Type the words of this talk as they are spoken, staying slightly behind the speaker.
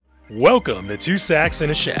Welcome to Two Sacks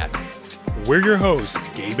and a Shack. We're your hosts,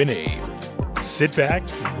 Gabe and Abe. Sit back,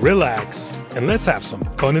 relax, and let's have some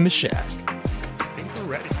fun in the shack. I think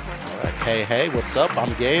we're ready. All right. Hey, what's up?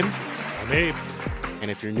 I'm Gabe. I'm Abe. And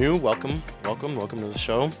if you're new, welcome to the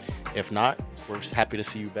show. If not, we're just happy to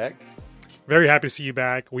see you back. Very happy to see you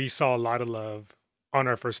back. We saw a lot of love on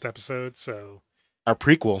our first episode, so... Our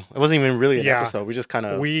prequel. It wasn't even really an episode. We just kind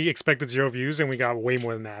of... We expected 0 views, and we got way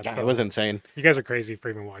more than that. Yeah, so it was insane. You guys are crazy for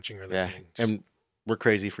even watching or listening. Yeah, and we're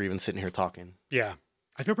crazy for even sitting here talking. Yeah,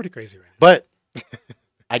 I feel pretty crazy right now. But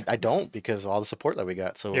I don't, because of all the support that we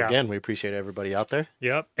got. So Yeah. Again, we appreciate everybody out there.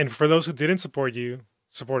 Yep, and for those who didn't support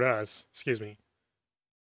us,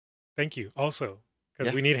 thank you also,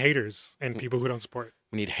 because we need haters and people who don't support.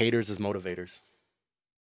 We need haters as motivators.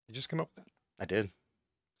 You just come up with that? I did.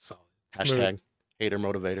 Solid. Hashtag hater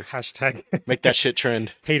motivator. Hashtag Make that shit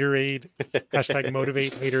trend. haterade. Hashtag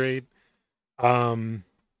motivate haterade.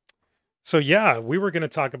 So yeah, we were going to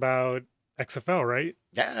talk about XFL, right?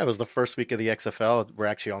 Yeah, it was the first week of the XFL. We're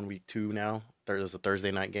actually on week 2 now. There was a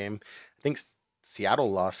Thursday night game. I think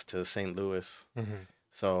Seattle lost to St. Louis. Mm-hmm.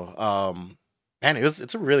 So, man,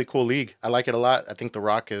 it's a really cool league. I like it a lot. I think The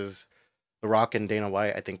Rock and Dana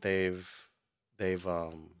White. I think they've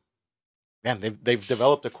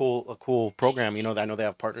developed a cool program. You know, I know they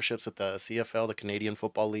have partnerships with the CFL, the Canadian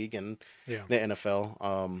Football League, and the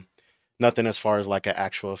NFL. Nothing as far as like an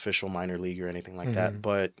actual official minor league or anything like that,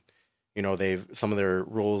 but you know, some of their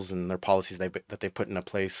rules and their policies that they put into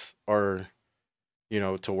place are, you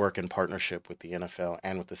know, to work in partnership with the NFL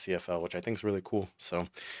and with the CFL, which I think is really cool. So,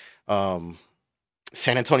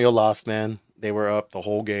 San Antonio lost, man. They were up the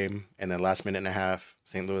whole game, and then last minute and a half,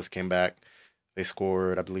 St. Louis came back. They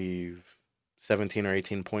scored, I believe, 17 or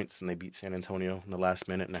 18 points, and they beat San Antonio in the last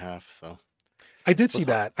minute and a half. So I did see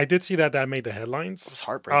that. That made the headlines. it was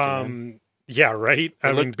heartbreaking. Man. Yeah, right.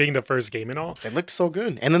 I mean, being the first game and all. It looked so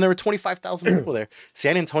good. And then there were 25,000 people there.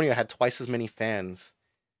 San Antonio had twice as many fans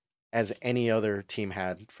as any other team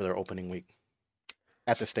had for their opening week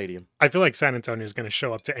at the stadium. I feel like San Antonio is going to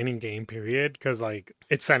show up to any game, period, because like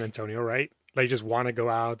it's San Antonio, right? They just want to go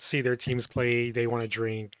out, see their teams play. They want to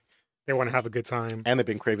drink. They want to have a good time. And they've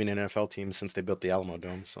been craving an NFL team since they built the Alamo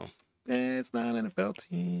Dome. So it's not an NFL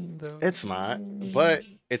team, though. It's not, but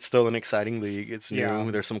it's still an exciting league. It's new. Yeah.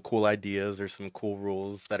 There's some cool ideas. There's some cool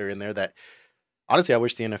rules that are in there that, honestly, I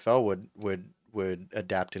wish the NFL would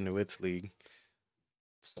adapt into its league.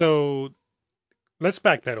 So let's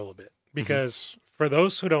backpedal a little bit, because for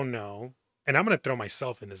those who don't know, and I'm going to throw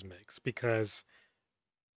myself in this mix, because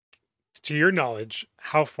to your knowledge,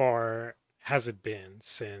 how long has it been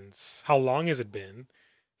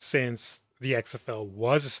since the XFL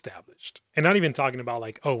was established? And not even talking about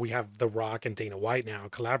like, oh, we have The Rock and Dana White now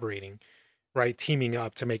collaborating, right? Teaming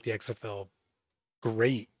up to make the XFL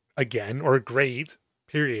great again, or great,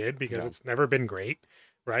 period, because it's never been great,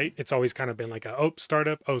 right? It's always kind of been like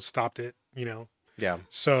startup, stopped it, you know? Yeah.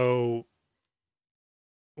 So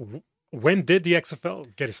when did the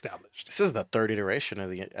XFL get established? This is the third iteration of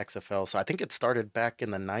the XFL. So I think it started back in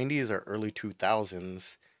the 90s or early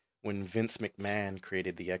 2000s. When Vince McMahon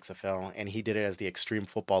created the XFL, and he did it as the Extreme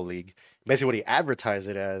Football League. Basically, what he advertised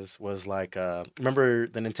it as was like, remember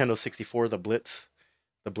the Nintendo 64, the Blitz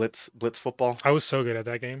football? I was so good at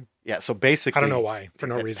that game. Yeah, so basically... I don't know why, for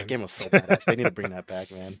no reason. That game was so badass. They need to bring that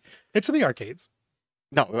back, man. It's in the arcades.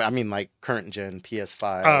 No, I mean like current gen,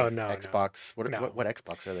 PS5, Xbox. No. What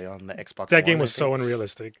Xbox are they on? The Xbox That One, game was so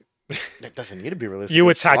unrealistic. It doesn't need to be realistic. You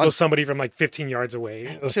would It's tackle fun. somebody from like 15 yards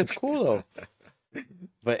away. Shit's cool, though.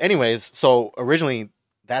 But anyways, so originally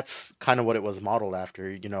that's kind of what it was modeled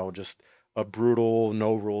after, you know, just a brutal,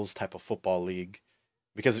 no rules type of football league.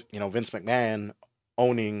 Because, you know, Vince McMahon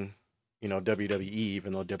owning, you know, WWE,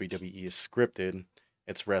 even though WWE is scripted,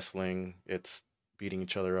 it's wrestling, it's beating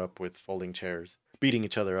each other up with folding chairs, beating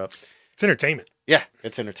each other up. It's entertainment. Yeah,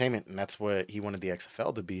 it's entertainment, and that's what he wanted the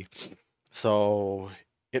XFL to be. So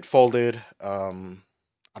it folded.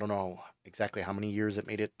 I don't know exactly how many years it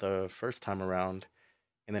made it the first time around.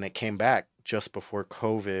 And then it came back just before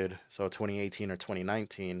COVID, so 2018 or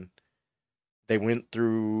 2019. They went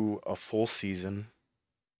through a full season,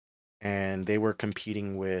 and they were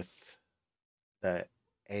competing with the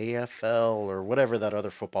AFL or whatever that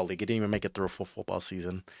other football league. It didn't even make it through a full football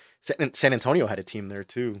season. San Antonio had a team there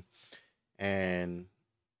too, and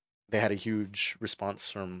they had a huge response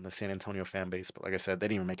from the San Antonio fan base. But like I said, they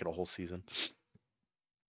didn't even make it a whole season.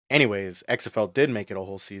 Anyways, XFL did make it a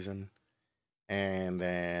whole season. And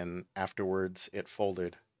then afterwards, it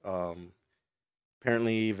folded.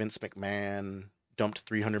 Apparently, Vince McMahon dumped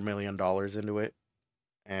 $300 million into it,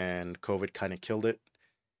 and COVID kind of killed it.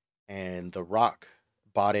 And The Rock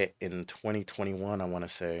bought it in 2021, I want to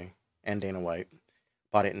say, and Dana White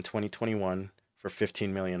bought it in 2021 for $15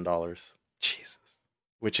 million, Jesus.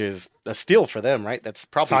 which is a steal for them, right? That's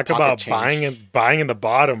probably Talk pocket about change. buying in the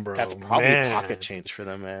bottom, That's bro. probably pocket Man. change for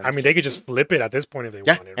them, man. I mean, they could just flip it at this point if they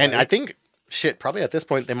Yeah, wanted, and I right? think shit, probably at this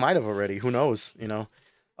point they might have already. Who knows?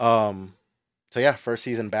 Um, so yeah, first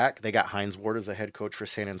season back, they got Hines Ward as the head coach for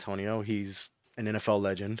San Antonio. He's an NFL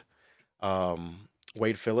legend.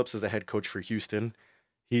 Wade Phillips is the head coach for Houston.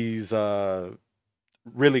 He's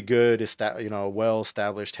really good, well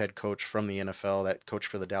established head coach from the NFL that coached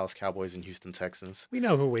for the Dallas Cowboys and Houston Texans. We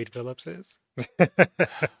know who Wade Phillips is.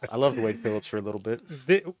 I loved Wade Phillips for a little bit.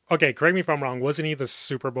 Okay, correct me if I'm wrong. Wasn't he the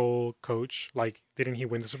Super Bowl coach? Like, didn't he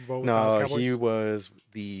win the Super Bowl with Dallas No, Cowboys? he was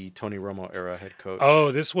the Tony Romo era head coach.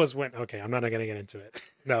 Oh, this was when. Okay, I'm not gonna get into it.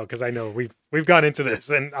 No, because I know we've gone into this,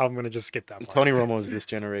 and I'm gonna just skip that part. Tony Romo is this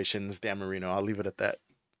generation's Dan Marino. I'll leave it at that.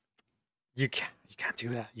 You can't do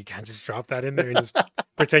that. You can't just drop that in there and just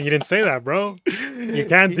pretend you didn't say that, bro. You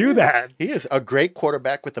can't do that. He is a great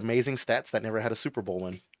quarterback with amazing stats that never had a Super Bowl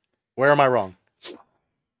win. Where am I wrong?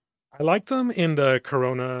 I liked them in the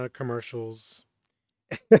Corona commercials.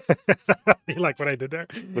 You like what I did there?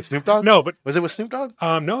 With Snoop Dogg? No, but was it with Snoop Dogg?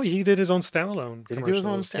 no, he did his own standalone. Did he do his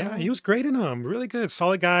own commercials. Yeah, standalone? he was great in them. Really good,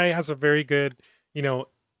 solid guy. Has a very good,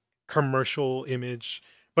 commercial image.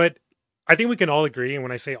 But I think we can all agree, and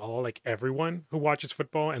when I say all, like everyone who watches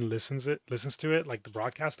football and listens to it, like the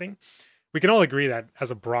broadcasting, we can all agree that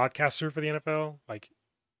as a broadcaster for the NFL, like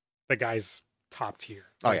the guy's top tier.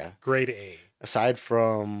 Oh, Like, yeah. grade A. Aside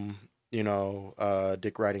from,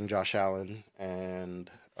 Dick Writing, Josh Allen, and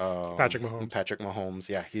Patrick Mahomes. Patrick Mahomes.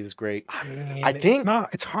 Yeah, he's great. I mean, I think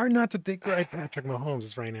it's hard not to dig right Patrick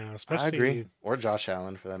Mahomes right now, especially. I agree. Or Josh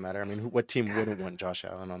Allen for that matter. I mean, what team wouldn't want Josh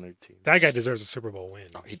Allen on their team? That guy deserves a Super Bowl win.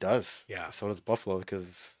 Oh, he does. Yeah. So does Buffalo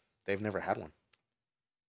because they've never had one.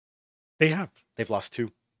 They have. They've lost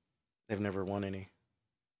 2. They've never won any.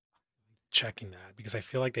 Checking that because I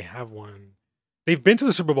feel like they have one. They've been to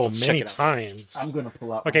the Super Bowl Let's check many it out. times. I'm gonna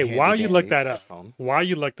pull out. Okay, my while you look handy-dandy that up,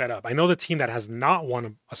 phone. I know the team that has not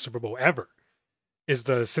won a Super Bowl ever is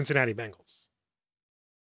the Cincinnati Bengals.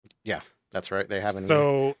 That's right. They haven't.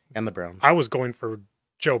 So And the Browns. I was going for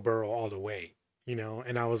Joe Burrow all the way,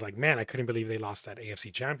 and I was like, man, I couldn't believe they lost that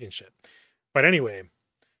AFC Championship. But anyway,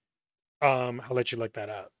 I'll let you look that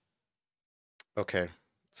up. Okay,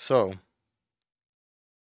 so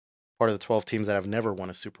part of the 12 teams that have never won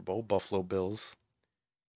a Super Bowl, Buffalo Bills.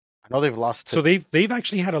 I know they've lost. So they've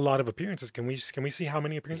actually had a lot of appearances. Can we see how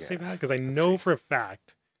many appearances they've had? Because I know for a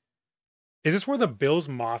fact. Is this where the Bills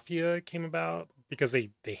Mafia came about? Because they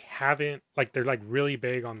haven't, like, they're like really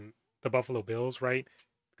big on the Buffalo Bills, right?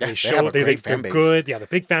 Yeah, They they show have a they're great fan base. good. Yeah, the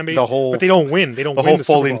big fan base. The whole But they don't win. They don't the win whole the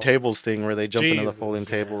Super folding Bowl. tables thing where they jump into the Jesus, folding man.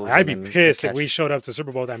 tables. I'd and be then pissed if catch- we showed up to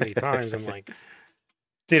Super Bowl that many times and like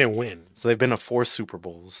didn't win. So they've been to 4 Super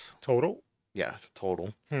Bowls. Total? Yeah,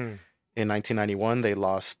 total. Hmm. In 1991, they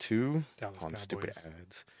lost to Dallas on stupid Cowboys.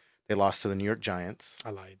 ads. They lost to the New York Giants, I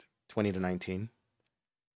lied. 20-19.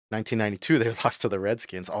 1992, they lost to the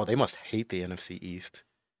Redskins. Oh, they must hate the NFC East.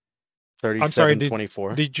 I'm sorry,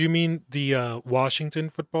 37-24. Did you mean the Washington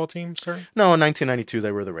football team, sir? No, in 1992,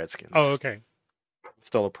 they were the Redskins. Oh, okay.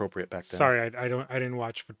 Still appropriate back then. Sorry, I didn't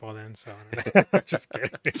watch football then, so just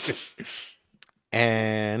kidding.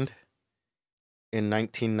 And in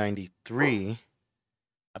 1993,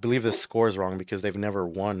 I believe this score is wrong because they've never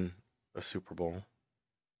won a Super Bowl.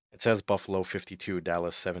 It says Buffalo 52,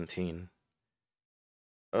 Dallas 17.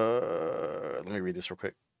 Let me read this real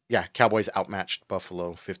quick. Yeah, Cowboys outmatched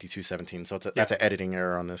Buffalo 52-17. So that's an editing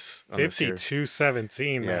error on this.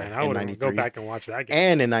 52-17, man. Yeah, I in would go 93. back and watch that game.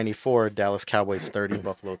 And in 94, Dallas Cowboys 30,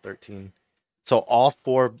 Buffalo 13. So all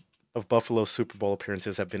 4 of Buffalo's Super Bowl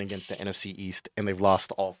appearances have been against the NFC East, and they've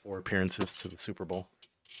lost all 4 appearances to the Super Bowl.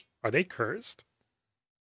 Are they cursed?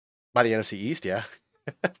 By the NFC East, yeah.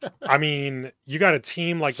 I mean, you got a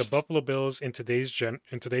team like the Buffalo Bills in today's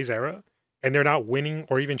era, and they're not winning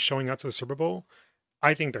or even showing up to the Super Bowl.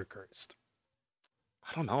 I think they're cursed.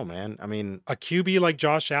 I don't know, man. I mean, A QB like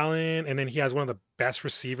Josh Allen, and then he has one of the best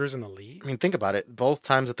receivers in the league. think about it. Both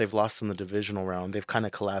times that they've lost in the divisional round, they've kind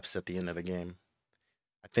of collapsed at the end of the game.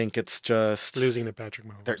 I think it's just Losing to Patrick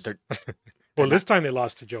Mahomes. they're Well, this time they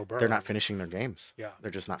lost to Joe Burrow. they're not finishing their games. Yeah. They're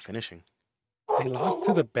just not finishing. They lost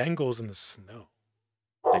to the Bengals in the snow.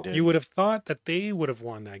 They did. You would have thought that they would have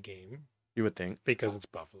won that game You would think. because it's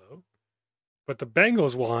Buffalo. But the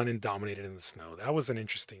Bengals won and dominated in the snow. That was an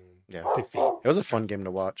interesting Yeah. defeat. It was a fun game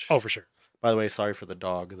to watch. Oh, for sure. By the way, sorry for the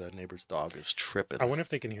dog. The neighbor's dog is tripping. I wonder if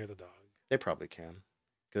they can hear the dog. They probably can.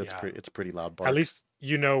 Because Yeah. it's a pretty loud bark. At least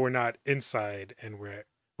we're not inside and we're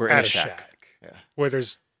We're in at a shack. Yeah. where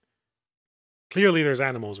there's clearly there's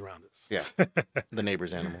animals around Yeah. us. The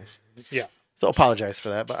neighbors' animals. Yeah. So apologize for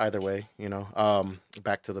that, but either way,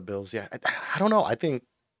 back to the Bills. Yeah, I don't know. I think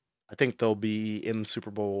they'll be in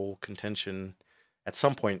Super Bowl contention at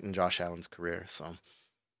some point in Josh Allen's career. So,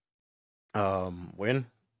 when?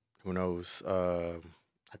 Who knows? I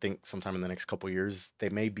think sometime in the next couple years they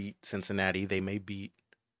may beat Cincinnati. They may beat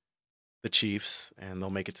the Chiefs, and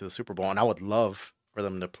they'll make it to the Super Bowl. And I would love for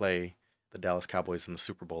them to play the Dallas Cowboys in the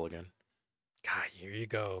Super Bowl again. God, here you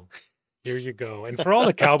go. Here you go. And for all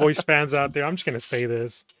the Cowboys fans out there, I'm just gonna say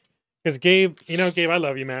this. Because Gabe, Gabe, I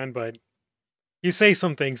love you, man, but you say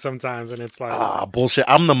some things sometimes and it's like Bullshit.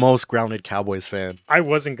 I'm the most grounded Cowboys fan. I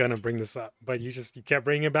wasn't gonna bring this up, but you kept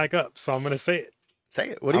bringing it back up. So I'm gonna say it.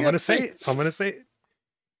 Say it. What do you got to say? I'm gonna say it.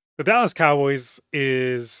 The Dallas Cowboys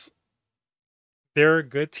they're a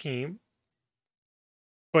good team.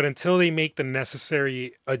 But until they make the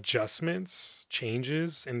necessary adjustments,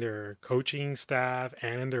 changes in their coaching staff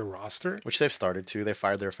and in their roster, Which they've started to. They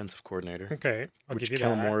fired their offensive coordinator. okay, I'll Which give you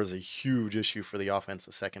Kellen that. Moore is a huge issue for the offense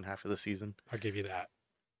the second half of the season. I'll give you that.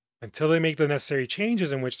 Until they make the necessary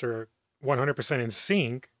changes in which they're 100% in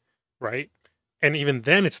sync, right? And even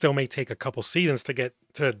then, it still may take a couple seasons to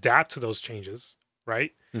adapt to those changes,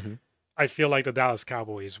 right? Mhm. I feel like the Dallas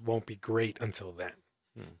Cowboys won't be great until then.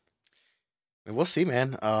 And we'll see,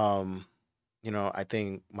 man. I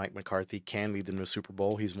think Mike McCarthy can lead them to a Super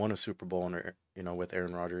Bowl. He's won a Super Bowl with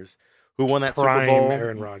Aaron Rodgers. Who won that Super Prime Bowl?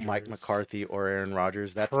 Aaron Rodgers. Mike McCarthy or Aaron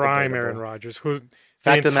Rodgers? That's Prime debatable. Aaron Rodgers, who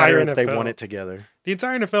Fact of the matter is they NFL won it together. The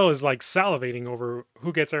entire NFL is like salivating over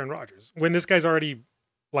who gets Aaron Rodgers when this guy's already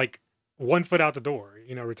like 1 foot out the door,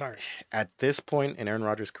 retiring. At this point in Aaron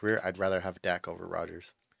Rodgers' career, I'd rather have Dak over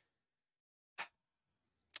Rodgers. I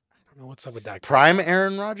don't know what's up with that. Prime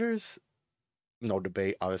Aaron Rodgers? No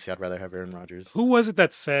debate. Obviously, I'd rather have Aaron Rodgers. Who was it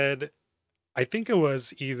that said? I think it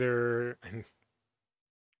was either. I'm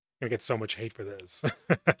gonna get so much hate for this.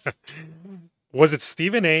 Was it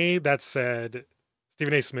Stephen A.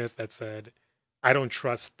 Smith that said, "I don't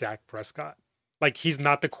trust Dak Prescott. Like he's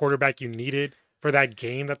not the quarterback you needed for that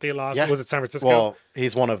game that they lost." Yeah. Was it San Francisco? Well,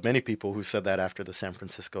 he's one of many people who said that after the San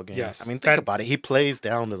Francisco game. Yes, I mean, think about it. He plays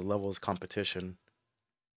down to the level of his competition.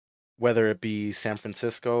 Whether it be San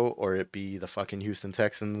Francisco or it be the fucking Houston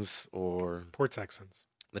Texans or Poor Texans.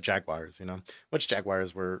 the Jaguars, which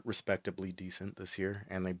Jaguars were respectably decent this year,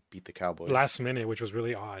 and they beat the Cowboys. Last minute, which was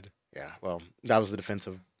really odd. Yeah, well, that was the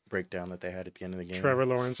defensive breakdown that they had at the end of the game. Trevor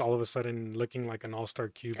Lawrence all of a sudden looking like an all-star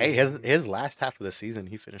QB. Hey, his last half of the season,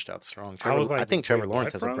 he finished out strong. I think Trevor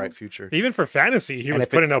Lawrence has a bright future. Even for fantasy, he was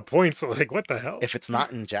putting up points. So like, what the hell? If it's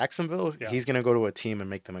not in Jacksonville, he's going to go to a team and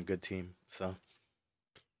make them a good team. So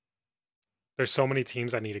there's so many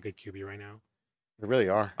teams that need a good QB right now. There really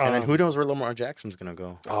are. And then who knows where Lamar Jackson's going to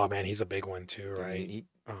go? Oh, man, he's a big one too, right?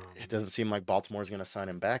 It doesn't seem like Baltimore's going to sign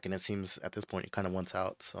him back, and it seems at this point he kind of wants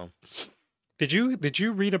out. So, did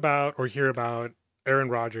you read about or hear about Aaron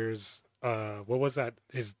Rodgers? What was that?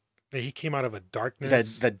 He came out of a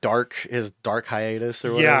darkness. His dark hiatus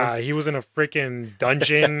or whatever. Yeah, he was in a freaking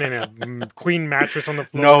dungeon and a queen mattress on the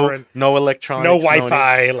floor. No electronics. No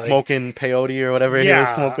Wi-Fi. Smoking peyote or whatever he was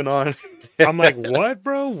smoking on. I'm like, what,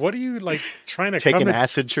 bro? What are you like trying to taking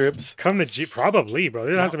acid trips? Probably, bro.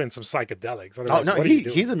 There has been some psychedelics. Otherwise,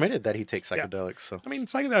 he's admitted that he takes psychedelics. So I mean,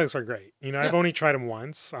 psychedelics are great. I've only tried them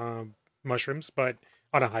once, mushrooms, but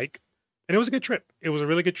on a hike, and it was a good trip. It was a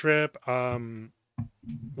really good trip.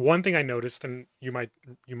 One thing I noticed, and you might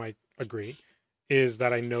agree, is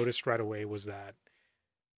that I noticed right away was that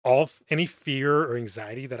any fear or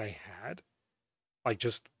anxiety that I had, like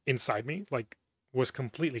just inside me, like was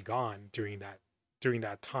completely gone during that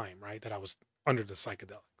time, right? That I was under the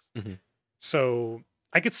psychedelics. Mm-hmm. So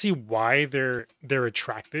I could see why they're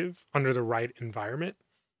attractive under the right environment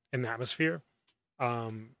and atmosphere.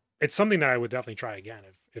 It's something that I would definitely try again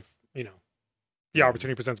if the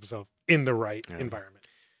opportunity presents itself in the right environment.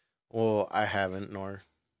 Well, I haven't, nor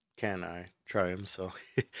can I try him. So,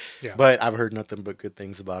 yeah. But I've heard nothing but good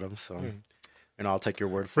things about him. So, and I'll take your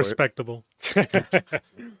word for Respectable. it.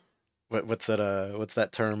 What's that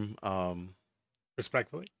term?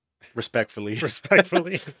 Respectfully. Respectfully.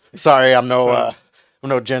 Sorry, I'm no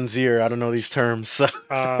Gen Zer. I don't know these terms. So,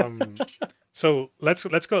 so let's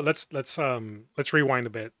rewind a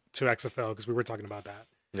bit to XFL because we were talking about that.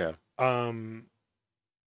 Yeah.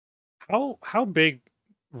 How big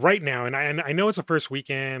right now? And I know it's the first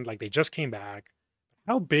weekend. Like they just came back.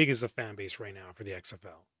 How big is the fan base right now for the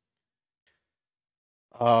XFL?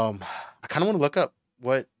 I kind of want to look up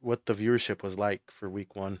what the viewership was like for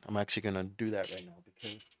week 1. I'm actually gonna do that right now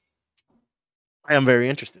because I am very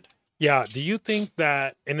interested. Yeah. Do you think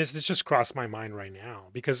that, and this just crossed my mind right now,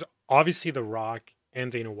 because obviously The Rock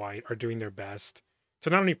and Dana White are doing their best to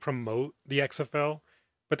not only promote the XFL,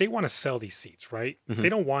 but they want to sell these seats, right? Hmm. They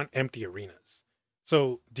don't want empty arenas.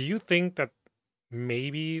 So do you think that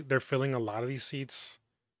maybe they're filling a lot of these seats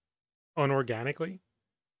unorganically?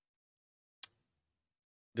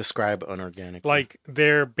 Describe unorganically. Like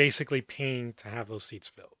they're basically paying to have those seats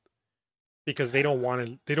filled because they don't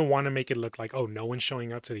want to make it look like, oh, no one's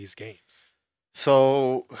showing up to these games.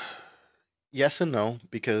 So yes and no,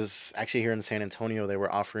 because actually here in San Antonio they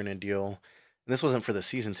were offering a deal, and this wasn't for the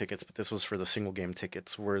season tickets, but this was for the single game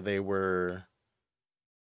tickets, where they were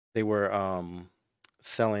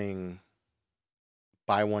selling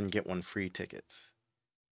buy one get one free tickets.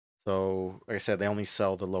 So like I said, they only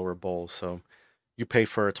sell the lower bowls. So you pay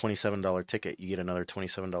for a $27 ticket, you get another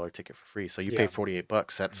 $27 ticket for free. So you pay Yeah.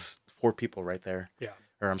 $48. That's four people right there. Yeah.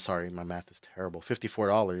 Or I'm sorry, my math is terrible.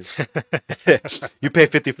 $54. You pay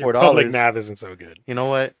Your public $54. math isn't so good. You know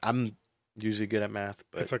what? I'm usually good at math,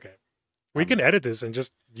 but It's okay. We can um, edit this and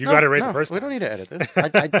just you got no, it right the no, first we don't time. need to edit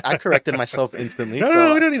this. I corrected myself instantly. No, no, no,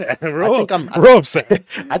 So we don't need to. I think We're upset.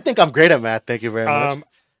 I think I'm great at math. Thank you very much.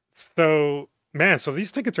 So man, so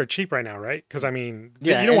these tickets are cheap right now, right? Because I mean,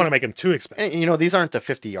 Yeah, you don't want to make them too expensive. and these aren't the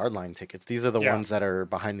 50-yard line tickets. These are the Yeah. ones that are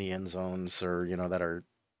behind the end zones, or that are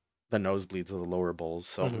the nosebleeds of the lower bowls.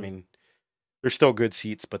 So I Mhm. mean, they're still good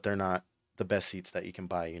seats, but they're not the best seats that you can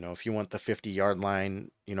buy. If you want the 50-yard line,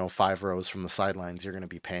 5 rows from the sidelines, you're going to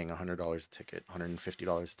be paying $100 a ticket,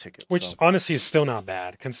 $150 a ticket. Which So honestly is still not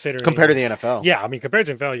bad compared to considering. the NFL, Yeah, I mean, compared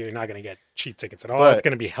to NFL, you're not going to get cheap tickets at all. It's but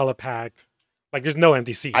going to be hella packed. Like, there's no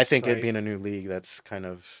empty I seats, think it right? being a new league, that's kind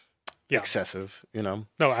of Yeah. excessive. No,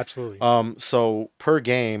 absolutely. So per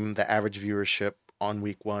game, the average viewership on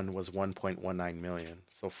week one was 1.19 million.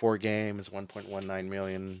 So 4 games, 1.19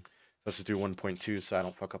 million. Let's just do 1.2 so I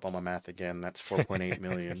don't fuck up on my math again. That's 4.8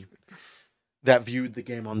 million that viewed the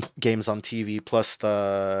games on TV, plus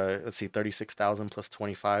the, let's see, 36,000 plus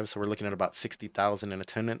 25. So we're looking at about 60,000 in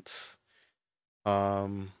attendance.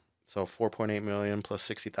 So 4.8 million plus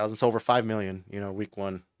 60,000. So over 5 million, week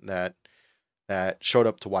one that showed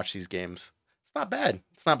up to watch these games. It's not bad.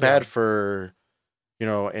 It's not Yeah. bad for,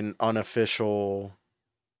 an unofficial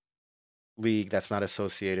league that's not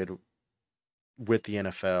associated with the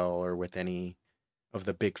NFL or with any of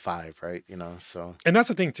the big five, right? So And that's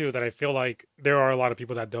the thing too that I feel like there are a lot of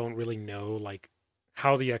people that don't really know like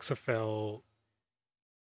how the XFL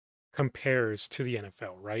compares to the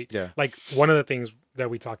NFL, right? yeah. Like one of the things that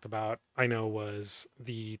we talked about, I know, was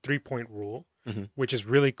the 3-point rule, Mhm. which is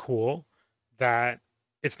really cool that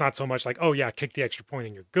it's not so much like, oh yeah, kick the extra point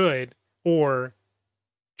and you're good, or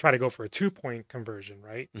try to go for a 2-point conversion,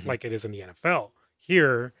 right? Mhm. Like it is in the NFL.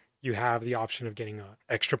 Here you have the option of getting an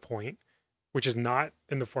extra point, which is not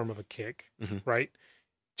in the form of a kick, Mhm. right?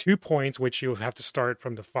 2 points, which you'll have to start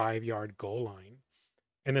from the 5-yard goal line.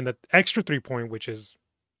 And then the extra 3-point, which is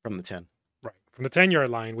From the 10. right from the 10-yard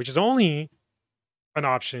line, which is only an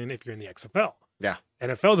option if you're in the XFL. Yeah.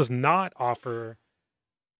 NFL does not offer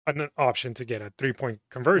an option to get a 3-point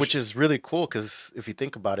conversion. Which is really cool because if you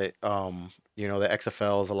think about it, the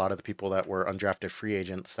XFL is a lot of the people that were undrafted free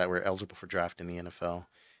agents that were eligible for draft in the NFL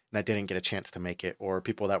and that didn't get a chance to make it, or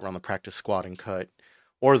people that were on the practice squad and cut,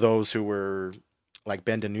 or those who were like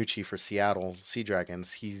Ben DiNucci for Seattle Sea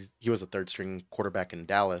Dragons. He was a third string quarterback in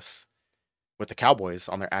Dallas with the Cowboys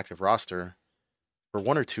on their active roster for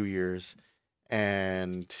 1 or 2 years,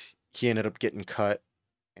 and he ended up getting cut,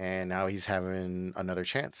 and now he's having another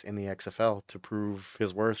chance in the XFL to prove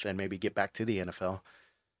his worth and maybe get back to the NFL.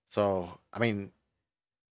 So, I mean,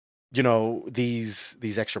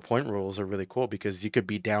 these extra point rules are really cool because you could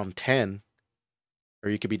be down 10 or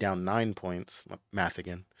you could be down 9 points. Math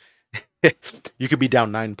again. You could be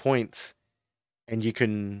down 9 points and you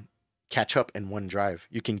can catch up in one drive.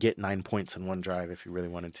 You can get 9 points in one drive if you really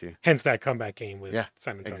wanted to. Hence that comeback game with Yeah,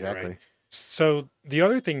 San Antonio, exactly. right? So the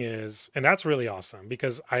other thing is, and that's really awesome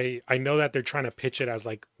because I know that they're trying to pitch it as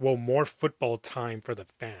like, well, more football time for the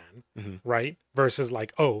fan, Hmm. right? Versus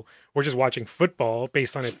like, oh, we're just watching football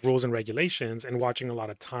based on its rules and regulations and watching a lot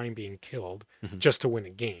of time being killed Hmm. just to win a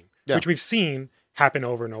game, Yeah. which we've seen happen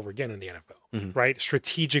over and over again in the NFL, Mhm. right?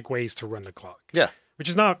 Strategic ways to run the clock. Yeah. Which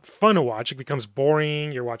is not fun to watch. It becomes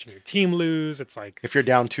boring. You're watching your team lose. It's like, If you're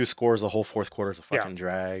down 2 scores, the whole fourth quarter is a Yeah. fucking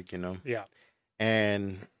drag, yeah,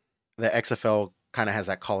 And the XFL kind of has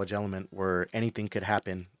that college element where anything could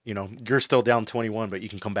happen. You're still down 21, but you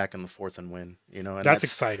can come back in the fourth and win. And that's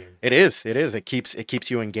exciting. It is. It is. It keeps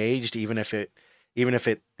you engaged, even if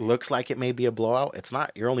it looks like it may be a blowout. It's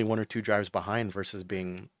not. You're only 1 or 2 drives behind versus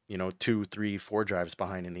being 2, 3, 4 drives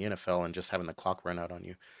behind in the NFL and just having the clock run out on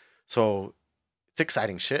you. So it's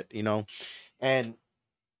exciting shit, And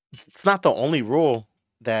it's not the only rule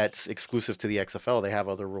that's exclusive to the XFL. They have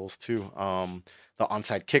other rules too. The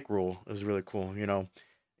onside kick rule is really cool.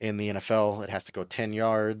 In the NFL, it has to go 10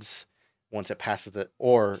 yards once it passes it,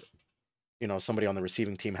 or somebody on the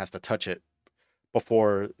receiving team has to touch it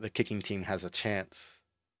before the kicking team has a chance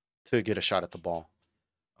to get a shot at the ball.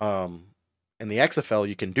 Um, in the XFL,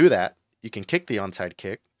 you can do that. You can kick the onside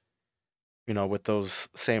kick, with those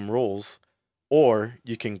same rules, or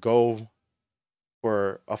you can go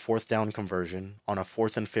for a fourth down conversion on a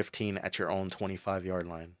 4th and 15 at your own 25-yard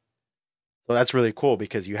line. So that's really cool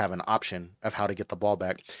because you have an option of how to get the ball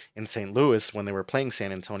back. In St. Louis, when they were playing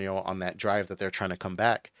San Antonio on that drive that they're trying to come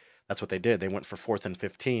back, that's what they did. They went for 4th and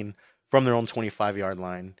 15 from their own 25-yard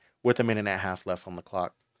line with a minute and a half left on the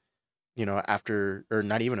clock. After, or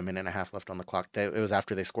not even a minute and a half left on the clock. It was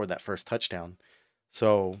after they scored that first touchdown.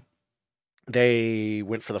 So they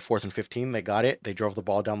went for the 4th and 15. They got it. They drove the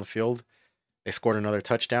ball down the field. They scored another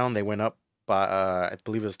touchdown. They went up by, I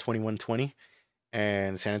believe it was 21-20.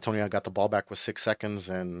 And San Antonio got the ball back with 6 seconds,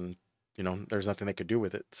 and there's nothing they could do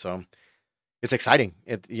with it. So it's exciting.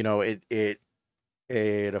 It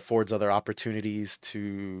affords other opportunities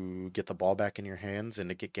to get the ball back in your hands and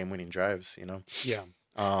to get game-winning drives. Yeah.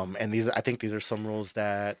 And I think these are some rules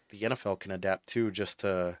that the NFL can adapt to, just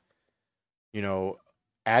to you know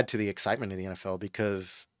add to the excitement of the NFL,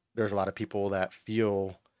 because there's a lot of people that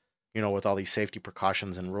feel, with all these safety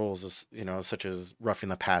precautions and rules, such as roughing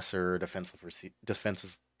the passer,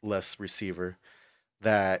 defenseless receiver,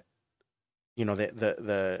 that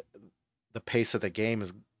the pace of the game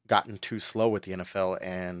has gotten too slow with the NFL,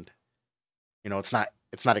 and it's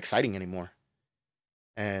not exciting anymore.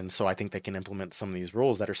 And so I think they can implement some of these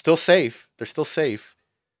rules that are still safe. They're still safe,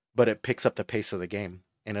 but it picks up the pace of the game,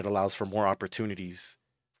 and it allows for more opportunities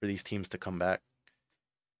for these teams to come back.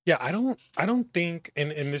 Yeah, I don't think,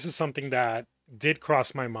 and this is something that did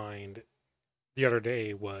cross my mind the other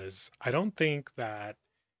day, was I don't think that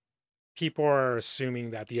people are assuming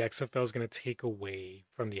that the XFL is going to take away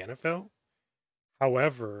from the NFL.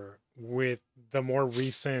 However, with the more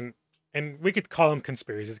recent, and we could call them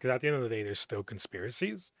conspiracies because at the end of the day, they're still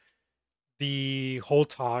conspiracies. The whole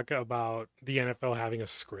talk about the NFL having a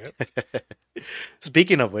script.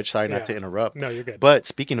 Speaking of which, sorry not to Yeah. interrupt, No, you're good. but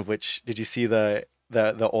speaking of which, did you see the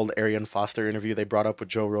old Arian Foster interview they brought up with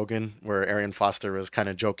Joe Rogan, where Arian Foster was kind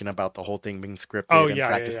of joking about the whole thing being Oh scripted and yeah, yeah,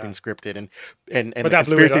 practice yeah. being scripted, and But the that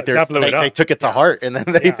blew it conspiracy up. That theorists, blew it they up. took it to Yeah. heart, and then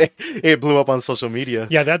Yeah. it blew up on social media.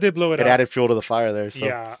 Yeah, that did blow it It up. added fuel to the fire there. So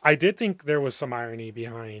Yeah, I did think there was some irony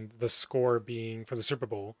behind the score being for the Super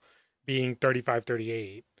Bowl being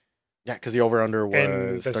 35-38 yeah, because the over under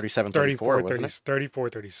and was this 37-34, wasn't it?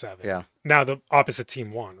 34-37. Yeah, Now the opposite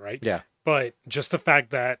team won, right? yeah. But just the fact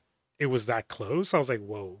that it was that close, I was like,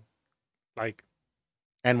 whoa. Like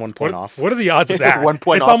And 1 point off. what are the odds of that? 1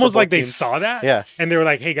 point It's off for almost like both they teams. saw that Yeah. and they were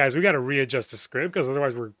like, "Hey guys, we got to readjust the script because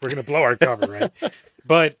otherwise we're going to blow our cover," right?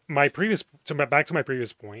 But back to my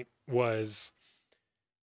previous point was,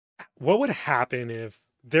 what would happen if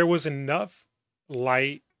there was enough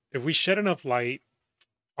light, if we shed enough light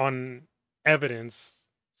on evidence,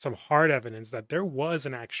 some hard evidence that there was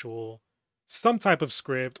an actual some type of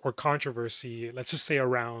script or controversy, let's just say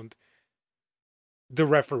around the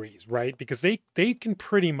referees, right? Because they can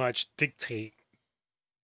pretty much dictate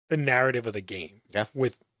the narrative of the game Yeah.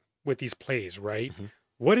 with these plays, right? Hmm.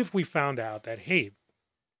 What if we found out that, hey,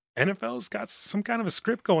 NFL's got some kind of a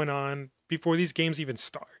script going on before these games even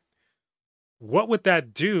start? What would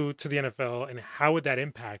that do to the NFL, and how would that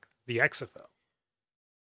impact the XFL?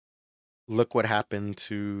 Look what happened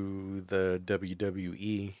to the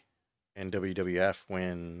WWE and WWF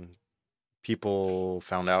when people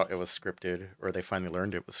found out it was scripted, or they finally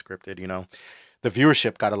learned it was scripted. The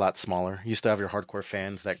viewership got a lot smaller. You used to have your hardcore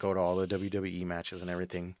fans that go to all the WWE matches and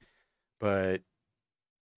everything, but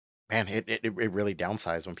man, it really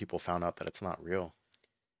downsized when people found out that it's not real.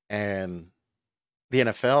 And the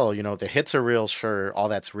NFL, the hits are real, sure, all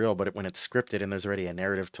that's real, but when it's scripted and there's already a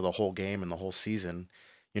narrative to the whole game and the whole season,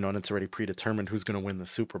 and it's already predetermined who's going to win the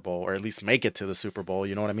Super Bowl, or at least make it to the Super Bowl,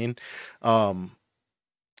 you know what I mean? Um,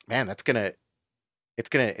 Man, it's gonna,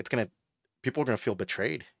 people are gonna feel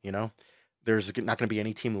betrayed. There's not gonna be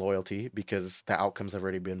any team loyalty because the outcomes have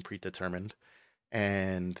already been predetermined,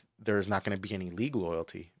 and there's not gonna be any league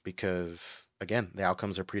loyalty because, again, the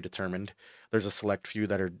outcomes are predetermined. There's a select few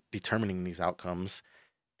that are determining these outcomes,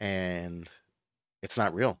 and it's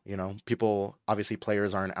not real. People, obviously,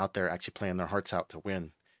 players aren't out there actually playing their hearts out to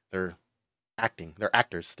win. They're acting. They're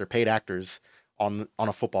actors. They're paid actors on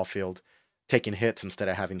a football field, taking hits instead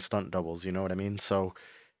of having stunt doubles. You know what I mean? So,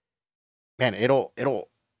 man, it'll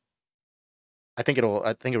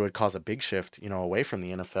I think it would cause a big shift, away from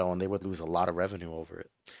the NFL, and they would lose a lot of revenue over it.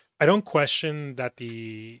 I don't question that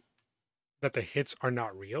the hits are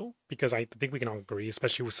not real because I think we can all agree,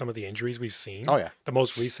 especially with some of the injuries we've Oh seen. yeah. The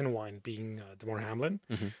most recent one being Damar Hamlin.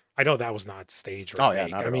 Hmm. I know that was not staged or Oh yeah,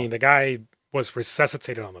 fake. not I at mean, all. the guy was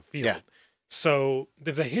resuscitated on the Yeah, field. So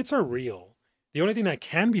if the hits are real, the only thing that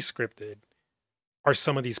can be scripted are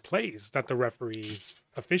some of these plays that the referees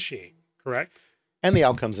officiate, correct? and the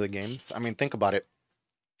outcomes of the games. I mean, think about it.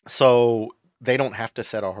 So they don't have to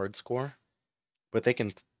set a hard score, but they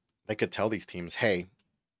could tell these teams, hey,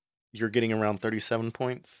 you're getting around 37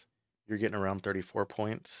 points, you're getting around 34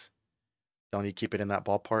 points. Don't you keep it in that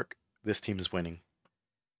ballpark? This team is winning.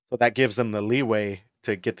 So that gives them the leeway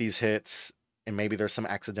to get these hits, and maybe there's some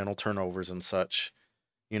accidental turnovers and such,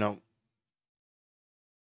 you know.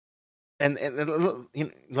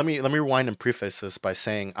 Let me rewind and preface this by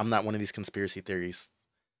saying I'm not one of these conspiracy theories.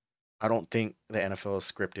 I don't think the NFL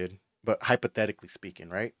is scripted, but hypothetically speaking,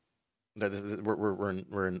 right? We're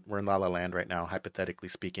in La La Land right now. Hypothetically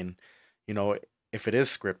speaking, you know, if it is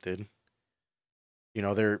scripted,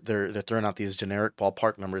 they're throwing out these generic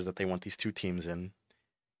ballpark numbers that they want these two teams in,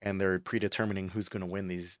 and they're predetermining who's going to win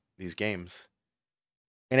these games.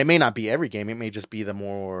 And it may not be every game; it may just be the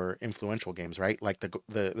more influential games, right? Like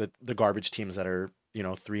the garbage teams that are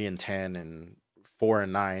 3-10 and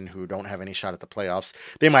 4-9 who don't have any shot at the playoffs.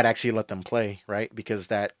 They might actually let them play, right? Because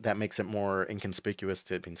that makes it more inconspicuous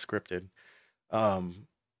to it being scripted. Um,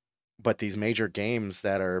 but these major games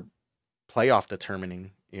that are playoff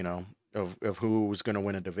determining, of who's going to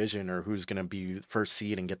win a division or who's going to be first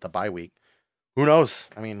seed and get the bye week. Who knows?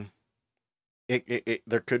 I mean,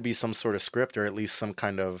 there could be some sort of script or at least some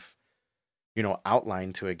kind of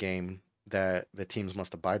outline to a game that the teams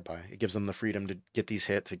must abide by. It gives them the freedom to get these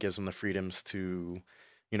hits. It gives them the freedoms to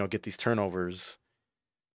get these turnovers,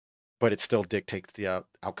 but it still dictates the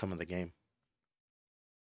outcome of the game.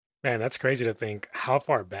 Man, that's crazy to think how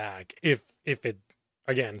far back, if it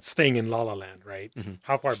again staying in La La Land, right? Hmm.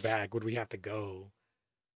 How far back would we have to go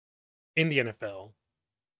in the NFL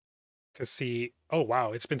to see, oh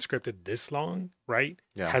wow, it's been scripted this long, right?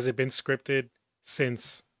 Yeah, Has it been scripted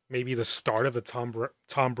since maybe the start of the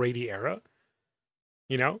Tom Brady era?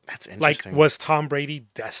 You know, that's like interesting. was Tom Brady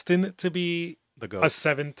destined to be The a goat.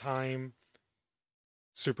 7-time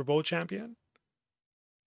Super Bowl champion?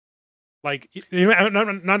 Like,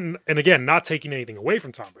 and again, not taking anything away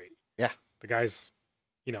from Tom Brady. Yeah, The guy's,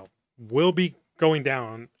 will be going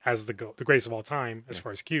down as the greatest of all time as yeah,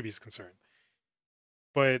 far as QB is concerned.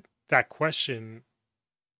 But that question,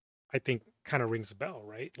 I think, kind of rings a bell,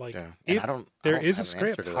 right? Like, yeah. And if I there don't is a have an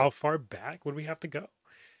answer script, to how that. far back would we have to go?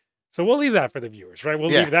 So we'll leave that for the viewers, right?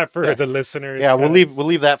 We'll Yeah, leave that for yeah, the listeners yeah. because, We'll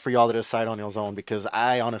leave that for y'all to decide on y'all's own because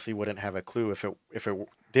I honestly wouldn't have a clue if it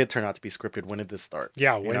did turn out to be scripted. When did this start?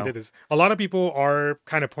 yeah, You when know, did this? A lot of people are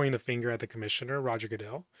kind of pointing the finger at the commissioner, Roger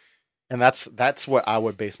Goodell. and that's what I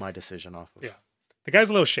would base my decision off of. Yeah, the guy's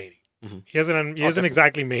a little shady. Hmm. He Oh, hasn't definitely.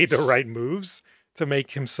 exactly made the right moves to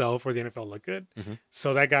make himself or the NFL look good. Hmm.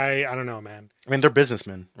 So that guy, I don't know, man. I mean, they're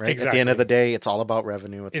businessmen, right? At the end of Exactly. the day, it's all about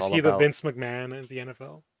revenue. It's Is all he the about Vince McMahon of the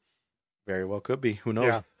NFL? very well could be. Who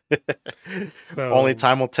knows? Yeah. Only So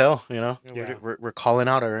time will tell. yeah. We're calling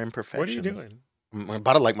out our What are you imperfections. doing? I'm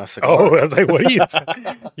about to light my Oh, cigar. I was like, what are you?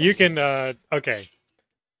 You can. Okay.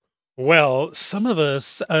 Well, some of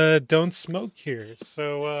us don't smoke here,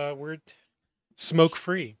 so we're smoke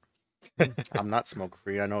free. I'm not smoke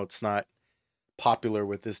free. I know it's not popular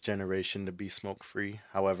with this generation to be smoke free.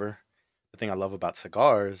 However, the thing I love about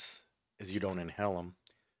cigars is you don't inhale them.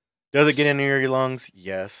 Does it get into your lungs?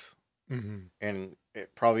 Yes. Hmm. And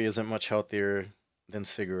it probably isn't much healthier than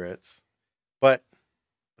cigarettes. But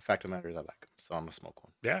the fact of the matter is, I like them, so I'm gonna smoke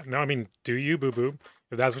one. Yeah. No, I mean, do you, boo boo?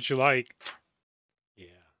 If that's what you like. Yeah.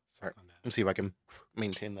 All Suck right, on let me that. see if I can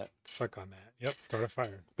maintain that. Suck on that. Yep. Start a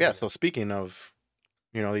fire. There Yeah. you So speaking of,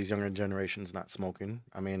 these younger generations not smoking.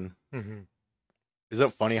 I mean, go. Hmm. isn't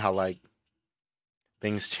it funny how like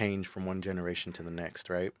things change from one generation to the next,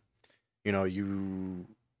 right? You know, you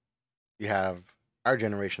have our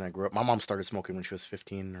generation that grew up. My mom started smoking when she was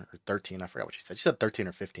 15 or 13. I forgot what she said. She said 13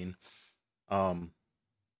 or 15. Um,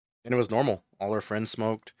 and it was normal. All her friends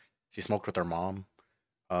smoked. She smoked with her mom.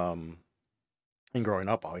 Um, and growing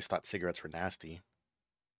up, I always thought cigarettes were nasty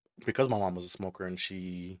because my mom was a smoker and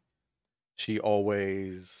she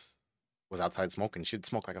always was outside smoking. She'd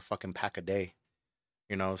smoke like a fucking pack a day,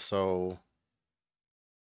 So,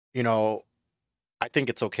 you know, I think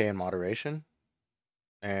it's okay in moderation.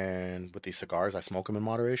 And with these cigars, I smoke them in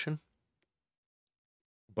moderation.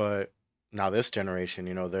 But now this generation,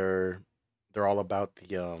 they're all about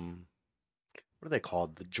what are they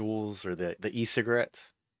called? The Juuls or the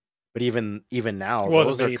e-cigarettes? But even now, Well,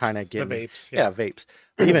 those are kind of the getting, vapes, yeah, yeah. vapes.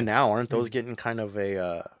 But even now, aren't those Mm. getting kind of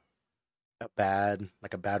a bad,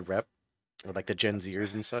 like a bad rep, or like the Gen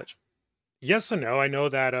Zers and such? Yes and no. I know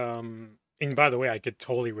that and by the way, I could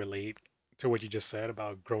totally relate to what you just said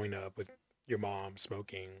about growing up with your mom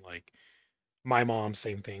smoking. Like my mom,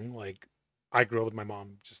 same thing. Like I grew up with my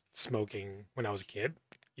mom just smoking when I was a kid,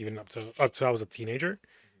 even up to I was a teenager.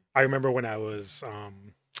 I remember when I was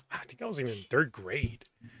I think I was even in third grade.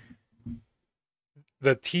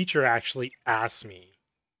 The teacher actually asked me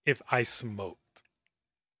if I smoked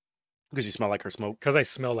Because you smell like her smoke. because I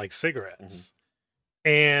smell like Hmm. cigarettes.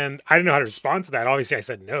 And I didn't know how to respond to that. Obviously, I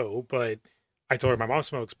said no, but I told her my mom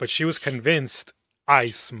smokes, but she was convinced I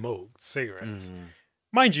smoked cigarettes. Mm.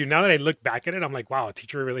 Mind you, now that I look back at it, I'm like, wow, a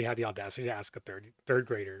teacher really had the audacity to ask a third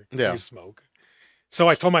grader, "Do you Yeah. smoke?" So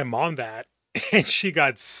I told my mom that, and she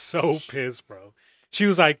got so pissed, bro. She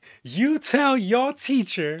was like, "You tell your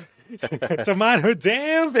teacher to mind her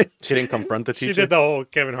damn." She didn't confront the She did teacher. the whole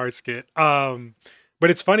Kevin Hart skit. But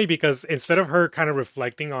it's funny because instead of her kind of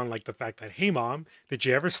reflecting on like the fact that, hey mom, did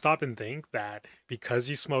you ever stop and think that because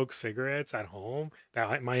you smoke cigarettes at home,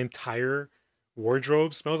 that my entire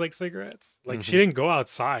wardrobe smells like cigarettes? Like she Hmm. didn't go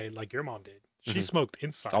outside like your mom did. She Hmm. smoked Oh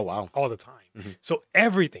inside wow. all the time. Hmm. So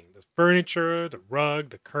everything, the furniture, the rug,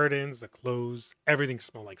 the curtains, the clothes, everything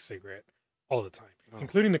smelled like cigarette all the time, Oh.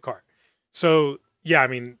 including the car. So yeah, I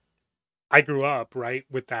mean, I grew up right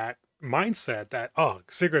with that mindset that oh,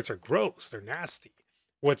 cigarettes are gross, they're nasty.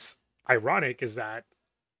 What's ironic is that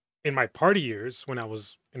in my party years, when I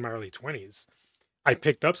was in my early 20s, I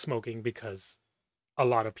picked up smoking because a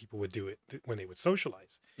lot of people would do it when they would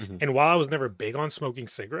socialize. Hmm. And while I was never big on smoking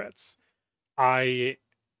cigarettes, I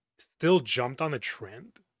still jumped on the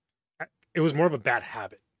trend. It was more of a bad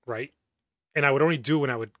habit, right? And I would only do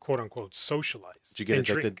when I would quote unquote Did socialize you get and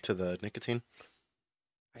addicted drink. to the nicotine?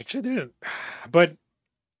 I actually didn't. But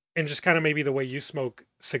and just kind of maybe the way you smoke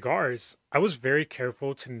cigars, I was very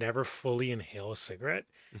careful to never fully inhale a cigarette.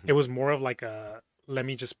 Hmm. It was more of like a let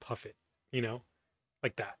me just puff it, you know,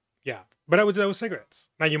 like that. Yeah. But I would do that with cigarettes.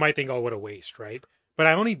 Now you might think, oh, what a waste, right? But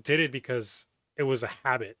I only did it because it was a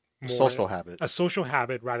habit, more Social habit. a social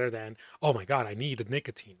habit rather than, oh my God, I need the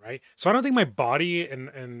nicotine, right? So I don't think my body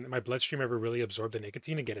and my bloodstream ever really absorbed the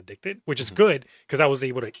nicotine and get addicted, which is Hmm. good because I was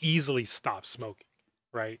able to easily stop smoking,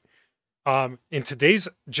 right? In today's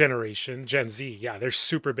generation, Gen Z, yeah, they're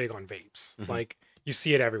super big on vapes. Hmm. Like you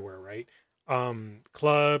see it everywhere, right?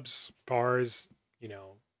 Clubs, bars, you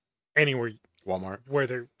know, anywhere Walmart. where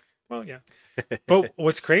they're well, yeah. But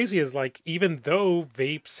what's crazy is like even though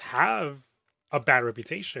vapes have a bad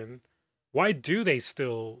reputation, why do they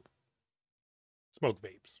still smoke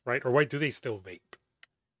vapes, right? Or why do they still vape?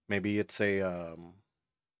 Maybe it's a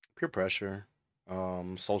peer pressure,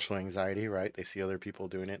 social anxiety, right? They see other people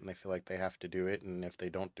doing it and they feel like they have to do it, and if they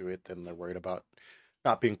don't do it, then they're worried about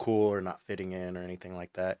not being cool or not fitting in or anything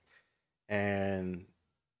like that. And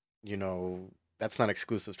you know, that's not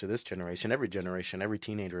exclusive to this generation. Every generation, every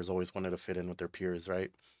teenager has always wanted to fit in with their peers,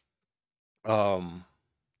 right? Um,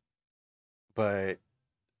 but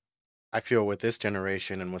I feel with this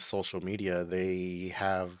generation and with social media, they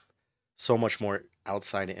have so much more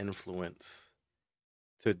outside influence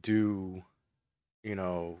to do, you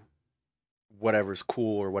know, whatever's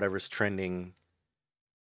cool or whatever's trending,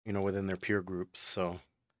 within their peer groups. So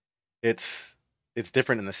it's it's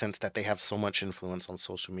different in the sense that they have so much influence on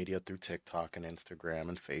social media through TikTok and Instagram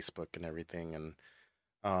and Facebook and everything. And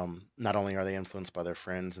not only are they influenced by their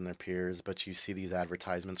friends and their peers, but you see these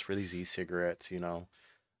advertisements for these e-cigarettes.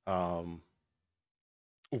 Um,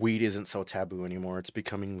 weed isn't so taboo anymore. It's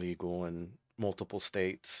becoming legal in multiple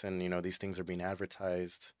states, and these things are being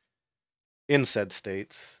advertised in said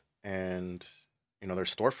states, and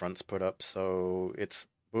there's storefronts put up, so it's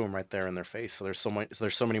boom right there in their face. So there's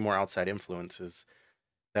so many more outside influences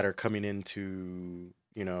that are coming into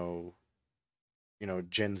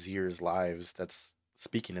Gen Zers lives, that's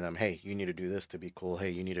speaking to them. Hey, you need to do this to be cool. Hey,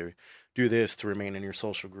 you need to do this to remain in your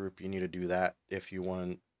social group. You need to do that if you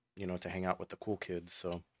want to hang out with the cool kids.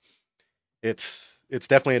 So it's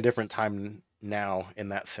definitely a different time now in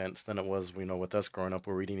that sense than it was with us growing up,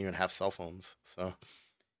 where we didn't even have cell phones. So,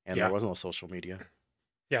 and there Yeah. was no social media.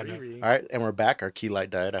 Yeah, no. All right, and we're back. Our key light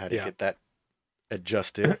died. I had to Yeah. get that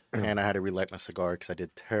adjusted, and I had to relight my cigar because I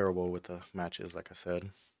did terrible with the matches, like I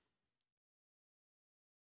said.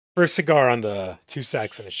 First cigar on the Two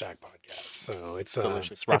Sacks and a Shack podcast. So It's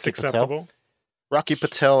delicious. it's Rocky Patel. acceptable. Rocky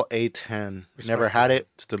Patel A10. Never Respectful. had it.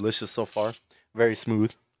 It's delicious so far. Very smooth.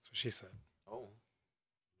 That's what she said. Oh.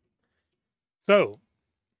 So,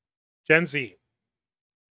 Gen Z.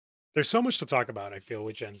 there's so much to talk about, I feel,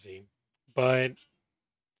 with Gen Z. But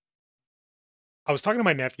I was talking to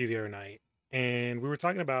my nephew the other night, and we were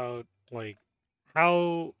talking about like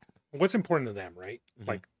how what's important to them, right? Hmm.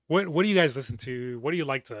 Like what do you guys listen to? What do you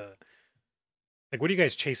like to like what are you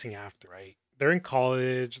guys chasing after, right? They're in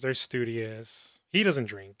college, they're studious. He doesn't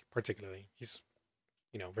drink particularly. He's,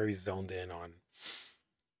 very zoned in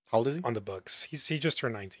How old is he? on the books. He just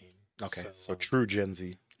turned 19. Okay, So so true Gen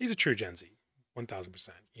Z. he's a true Gen Z. 1000%.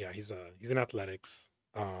 Yeah, he's in athletics.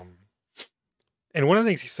 And one of the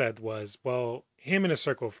things he said was, well, him and his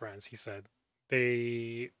circle of friends, he said,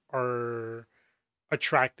 they are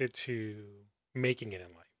attracted to making it in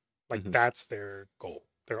life. Like Hmm. that's their goal.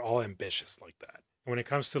 They're all ambitious like that. And when it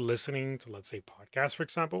comes to listening to, let's say, podcasts, for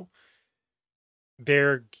example,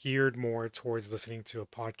 they're geared more towards listening to a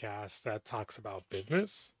podcast that talks about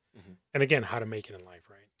business Hmm. and again, how to make it in life,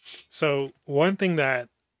 right? So one thing that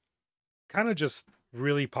kind of just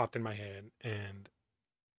really popped in my head and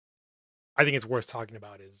I think it's worth talking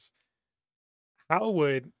about is how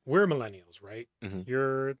would we're millennials, right? Hmm.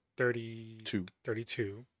 You're 30, Two.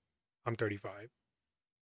 32. I'm 35.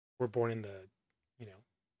 We're born in the, you know,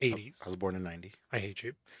 I was 80s. born in 90. I hate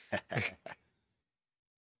you.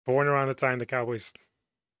 Born around the time the Cowboys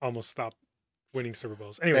almost stopped winning Super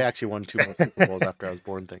Bowls. They Anyway, actually won 2 more Super Bowls after I was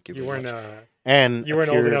born. Thank you you very weren't much. uh And you weren't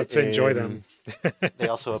old appeared enough to enjoy them. in. They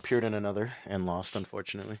also appeared in another and lost,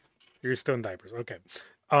 unfortunately. You're still in diapers. Okay.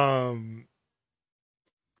 Um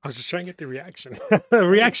I was just trying to get the reaction. The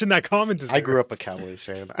reaction that comment I grew deserved. up a Cowboys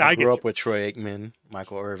fan. I I grew get you. up with Troy Aikman,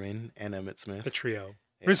 Michael Irvin, and Emmett The Smith. trio.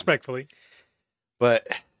 Yeah, Respectfully. but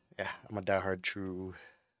yeah, I'm a diehard, true,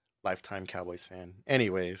 lifetime Cowboys fan.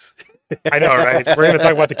 Anyways, I know, right? We're gonna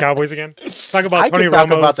talk about the Cowboys again. Talk about I Tony could talk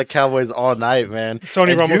about Romo's the Cowboys all night, man.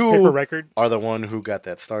 Tony And Romo's paper you record. are the one who got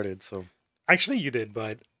that started. So Actually, you did,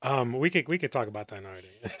 but we could talk about that another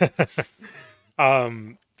day.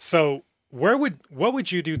 So what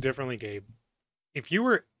would you do differently, Gabe, if you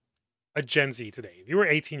were a Gen Z today? If you were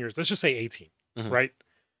 18 years, let's just say 18, mhm. right?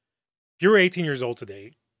 If you were 18 years old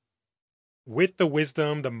today, with the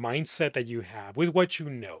wisdom, the mindset that you have, with what you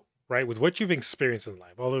know, right? With what you've experienced in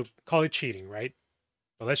life, although call it cheating, right?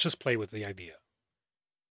 But let's just play with the idea.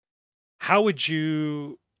 How would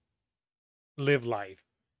you live life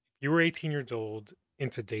if you were 18 years old in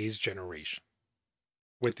today's generation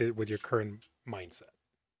with your current mindset?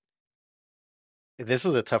 This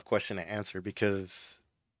is a tough question to answer because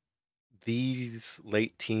these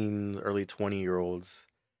late teens, early 20-year-olds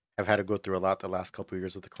have had to go through a lot the last couple of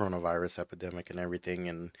years with the coronavirus epidemic and everything,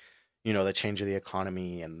 and the change of the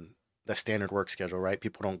economy and the standard work schedule. Right,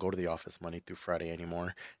 people don't go to the office Monday through Friday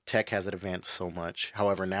anymore. Tech has advanced so much.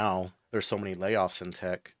 However, now there's so many layoffs in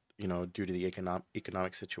tech. Due to the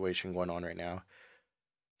economic situation going on right now.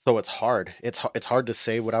 So it's hard. It's hard to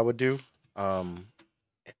say what I would do. Um,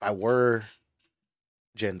 if I were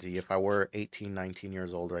Gen Z, if I were 18, 19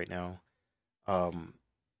 years old right now, um,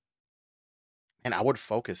 and I would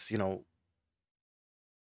focus.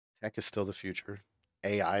 Tech is still the future.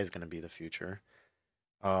 AI is going to be the future.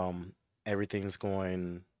 Um, Everything's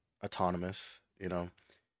going autonomous.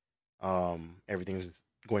 Everything's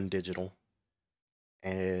going digital,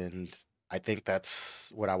 and I think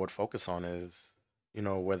that's what I would focus on is,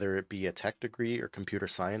 whether it be a tech degree or computer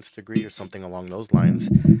science degree or something along those lines,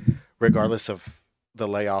 regardless of the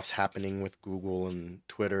layoffs happening with Google and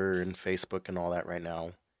Twitter and Facebook and all that right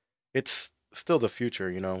now. It's still the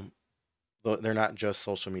future. They're not just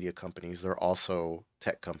social media companies, they're also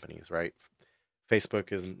tech companies, right?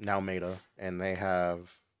 Facebook is now Meta, and they have,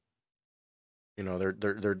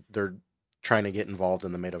 they're trying to get involved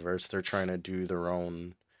in the metaverse. They're trying to do their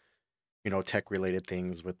own, tech related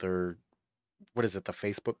things with their, what is it, the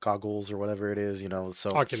Facebook goggles or whatever it is,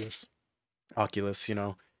 so Oculus. Oculus,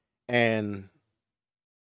 and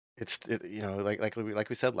like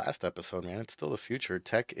we said last episode, man, it's still the future.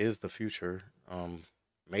 Tech is the future.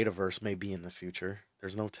 Metaverse may be in the future.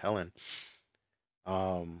 There's no telling.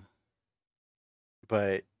 Um,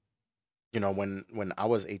 but when I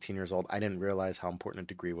was 18 years old, I didn't realize how important a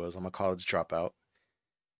degree was. I'm a college dropout,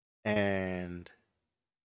 and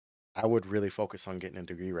I would really focus on getting a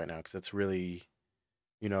degree right now because it's really,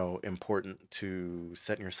 important to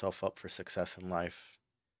setting yourself up for success in life.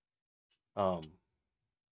 Um,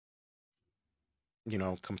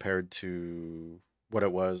 compared to what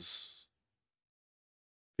it was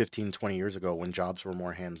 15, 20 years ago when jobs were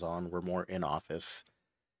more hands-on, were more in office,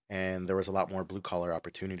 and there was a lot more blue collar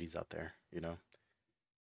opportunities out there.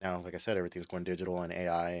 Now, like I said, everything's going digital and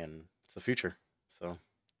AI, and it's the future. So,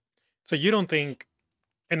 So you don't think,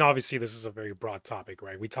 and obviously this is a very broad topic,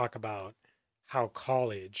 right? We talk about how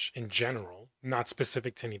college in general, not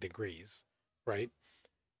specific to any degrees, right?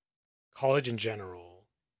 College in general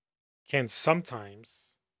can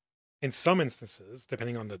sometimes, in some instances,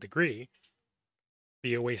 depending on the degree,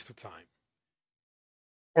 be a waste of time.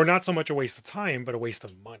 Or not so much a waste of time, but a waste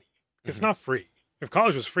of money. It's Hmm. not free. If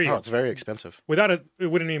college was free, Oh, it's very expensive. without it, it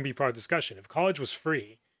wouldn't even be part of the discussion. If college was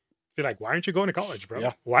free, be like, why aren't you going to college, bro?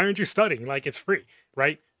 Yeah. Why aren't you studying? Like, it's free,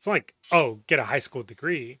 right? It's not like, oh, get a high school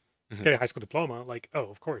degree, Hmm. get a high school diploma. Like, oh,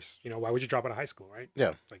 of course, why would you drop out of high school, right?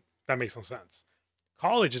 Yeah. Like, that makes no sense.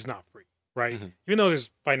 College is not free, right? Hmm. Even though there's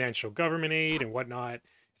financial government aid and whatnot,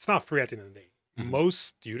 it's not free at the end of the day. Hmm. Most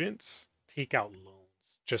students take out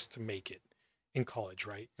loans just to make it in college,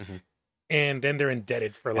 right? Hmm. And then they're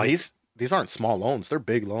indebted for And like, these aren't small loans. They're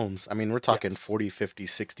big loans. I mean, we're talking yes, 40, 50,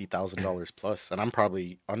 $60,000 plus, and I'm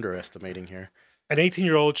probably underestimating here. an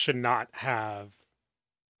 18-year-old should not have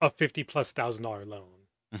a 50 plus $1,000 loan,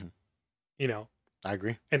 Hmm. you know, I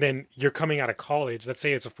agree. and then you're coming out of college. Let's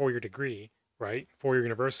say it's a 4-year degree, right? 4-year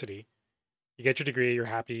university. You get your degree, you're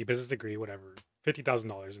happy, business degree, whatever,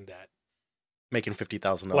 $50,000 in debt. Making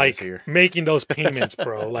 $50,000 a Like year. making those payments,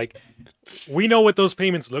 bro. Like we know what those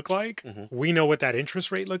payments look like. Hmm. We know what that interest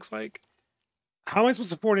rate looks like. How am I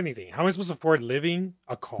supposed to afford anything? How am I supposed to afford living,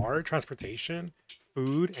 a car, transportation,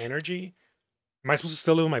 food, energy? Am I supposed to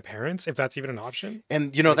still live with my parents if that's even an option?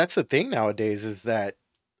 And Like, that's the thing nowadays is that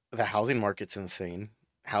the housing market's insane.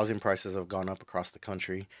 Housing prices have gone up across the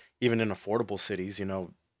country, even in affordable cities.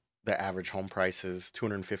 The average home price is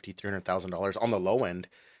 250, $300,000 on the low end.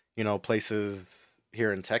 Places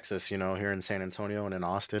here in Texas, here in San Antonio and in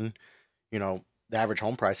Austin, the average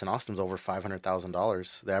home price in Austin's over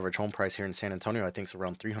 $500,000. The average home price here in San Antonio, I think, is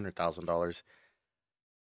around $300,000.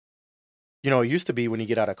 It used to be when you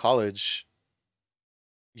get out of college,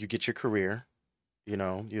 you get your career,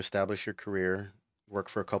 you establish your career, work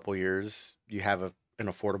for a couple years, you have an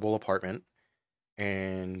affordable apartment,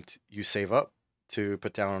 and you save up to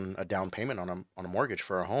put down a down payment on a mortgage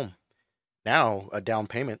for a home. Now, a down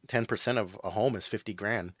payment, 10% of a home is 50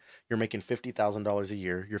 grand. You're making $50,000 a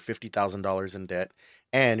year. You're $50,000 in debt,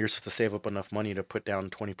 and you're supposed to save up enough money to put down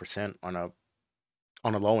 20% on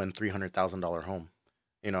a low end $300,000 home.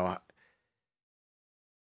 You know,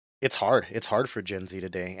 it's hard. It's hard for Gen Z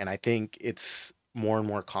today, and I think it's more and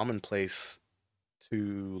more commonplace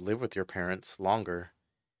to live with your parents longer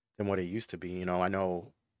than what it used to be. I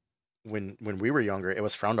know when we were younger, it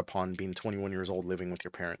was frowned upon being 21 years old living with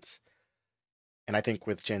your parents. And I think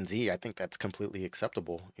with Gen Z, I think that's completely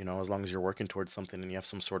acceptable. As long as you're working towards something and you have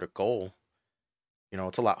some sort of goal,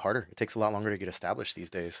 it's a lot harder. It takes a lot longer to get established these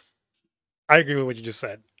days. I agree with what you just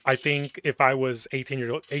said. I think if I was 18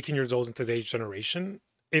 years old in today's generation,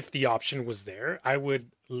 if the option was there, I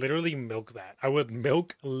would literally milk that. I would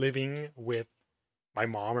milk living with my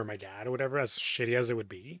mom or my dad or whatever, as shitty as it would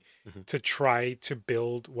be, Hmm. to try to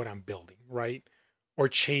build what I'm building, right? Or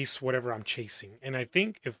chase whatever I'm chasing. And I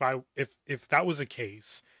think if that was the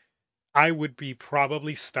case, I would be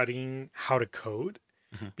probably studying how to code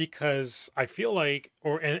Hmm. because I feel like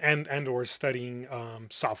and or studying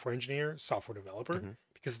software engineer, software developer, Hmm.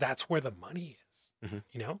 because that's where the money is, Hmm.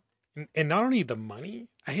 you know? And not only the money,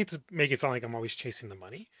 I hate to make it sound like I'm always chasing the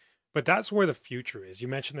money, but that's where the future is. You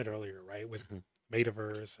mentioned it earlier, right? With Hmm.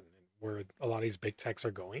 metaverse and where a lot of these big techs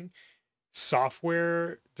are going.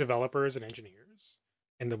 Software developers and engineers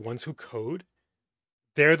and the ones who code,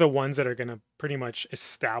 they're the ones that are going to pretty much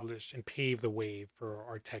establish and pave the way for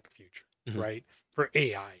our tech future, Hmm. right? For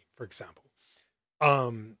AI, for example.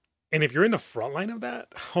 Um, and if you're in the front line of that,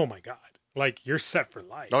 oh my God, like you're set for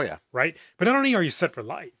life, Oh yeah. right? But not only are you set for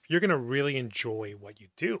life, you're going to really enjoy what you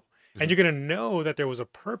do. And Hmm. you're going to know that there was a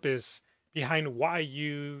purpose behind why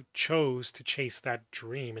you chose to chase that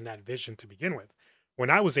dream and that vision to begin with. When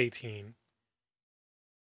I was 18,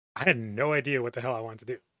 I had no idea what the hell I wanted to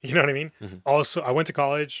do. You know what I mean? Hmm. Also, I went to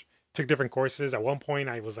college, took different courses. At one point,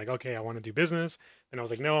 I was like, okay, I want to do business. Then I was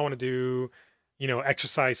like, no, I want to do,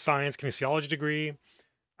 exercise science, kinesiology degree.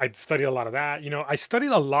 I studied a lot of that. I studied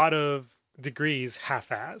a lot of degrees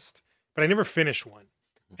half-assed, but I never finished one.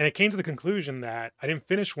 And it came to the conclusion that I didn't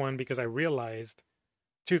finish one because I realized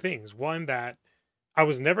two things. One, that I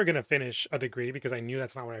was never going to finish a degree because I knew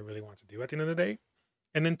that's not what I really want to do at the end of the day.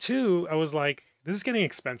 And then two, I was like, this is getting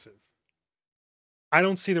expensive. I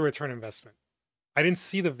don't see the return investment. I didn't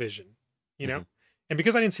see the vision, you know? Hmm. And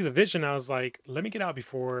because I didn't see the vision, I was like, let me get out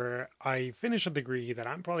before I finish a degree that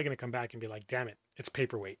I'm probably going to come back and be like, damn it, it's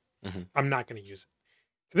paperweight. Hmm. I'm not going to use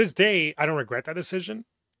it. To this day, I don't regret that decision.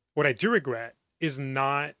 What I do regret is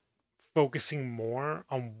not focusing more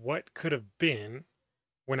on what could have been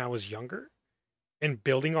when I was younger and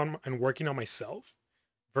building on and working on myself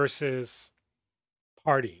versus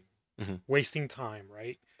partying, Hmm. wasting time,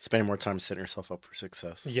 right? Spending more time setting yourself up for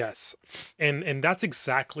success. Yes. And that's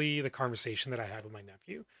exactly the conversation that I had with my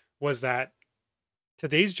nephew, was that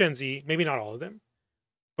today's Gen Z, maybe not all of them,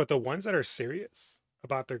 but the ones that are serious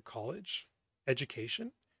about their college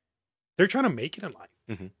education, they're trying to make it in life.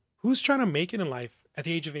 Hmm. Who's trying to make it in life at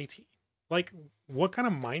the age of 18? Like, what kind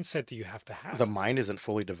of mindset do you have to have? The mind isn't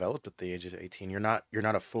fully developed at the age of 18. You're not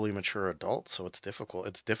a fully mature adult, so it's difficult.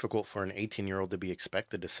 It's difficult for an 18-year-old to be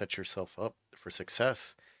expected to set yourself up for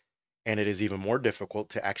success. And it is even more difficult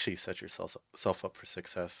to actually set yourself self up for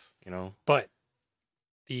success, you know? But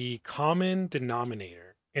the common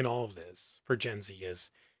denominator in all of this for Gen Z is,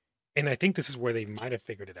 and I think this is where they might have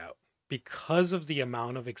figured it out, because of the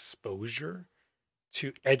amount of exposure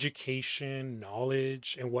to education,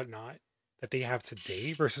 knowledge, and whatnot that they have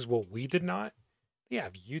today versus what we did not. They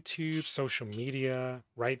have YouTube, social media,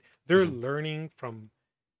 right? They're Hmm. learning from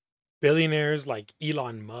billionaires like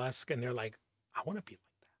Elon Musk, and they're like, I want to be like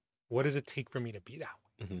that. What does it take for me to be that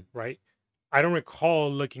way? Hmm. Right? I don't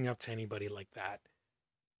recall looking up to anybody like that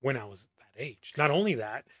when I was that age. Not only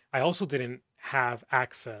that, I also didn't have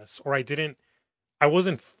access, or I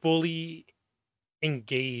wasn't fully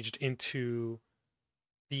engaged into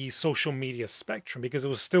the social media spectrum because it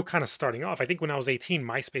was still kind of starting off. I think when I was 18,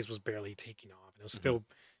 MySpace was barely taking off. It was Hmm. still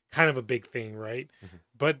kind of a big thing, right? Hmm.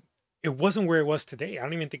 But it wasn't where it was today. I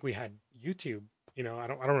don't even think we had YouTube. I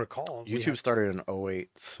don't recall we YouTube had. started in '08,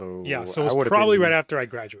 Yeah, so so it I was would have probably right been, after I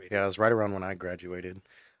graduated, yeah, it was right around when I graduated.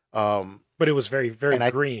 Um, but it was very, very and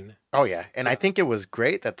I, green. oh yeah, and I Yeah, think it was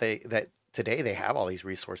great that today they have all these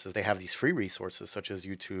resources. They have these free resources such as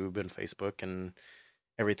YouTube and Facebook and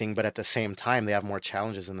everything, but at the same time, they have more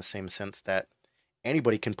challenges in the same sense that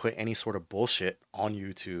anybody can put any sort of bullshit on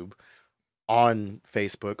YouTube, on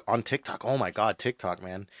Facebook, on TikTok. Oh my God, TikTok,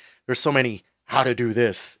 man. There's so many how to do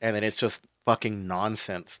this, and then it's just fucking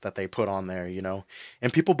nonsense that they put on there, you know?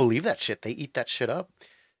 And people believe that shit. They eat that shit up.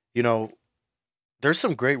 You know, there's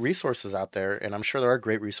some great resources out there, and I'm sure there are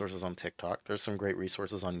great resources on TikTok. There's some great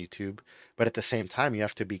resources on YouTube, but at the same time, you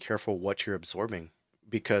have to be careful what you're absorbing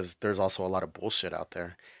because there's also a lot of bullshit out there.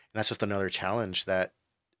 And that's just another challenge that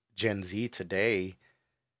Gen Z today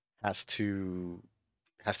has to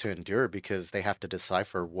has to endure because they have to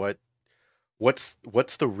decipher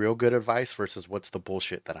what's the real good advice versus what's the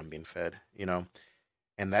bullshit that I'm being fed, you know?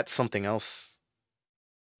 And that's something else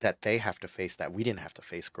that they have to face that we didn't have to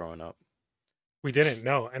face growing up. we didn't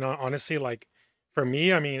know. And honestly, like for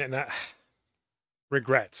me, I mean, and that,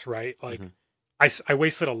 regrets, right? Like Hmm. I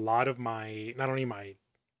wasted a lot of my, not only my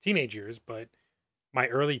teenage years, but my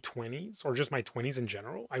early 20s or just my 20s in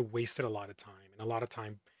general. I wasted a lot of time and a lot of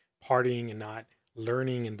time partying and not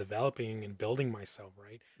learning and developing and building myself,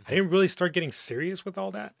 right? I Hmm. didn't really start getting serious with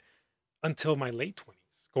all that until my late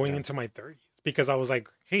 20s, going Yeah. into my 30s, because I was like,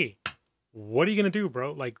 hey, what are you going to do,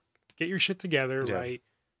 bro? Like, get your shit together, Yeah. right?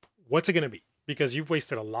 What's it going to be? Because you've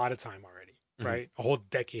wasted a lot of time already, Hmm. right? A whole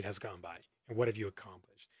decade has gone by. And what have you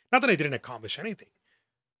accomplished? Not that I didn't accomplish anything,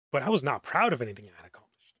 but I was not proud of anything I had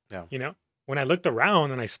accomplished. Yeah. You know, when I looked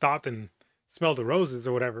around and I stopped and smelled the roses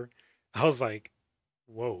or whatever, I was like,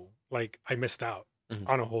 whoa, like I missed out Hmm.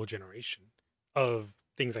 on a whole generation of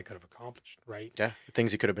things I could have accomplished, right? Yeah.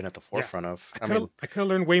 Things you could have been at the Yeah. forefront of. I I could have mean, I could have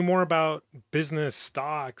learned way more about business,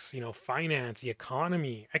 stocks, finance, the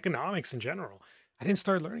economy, economics in general. I didn't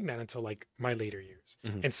start learning that until like my later years.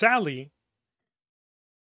 hmm. And sadly,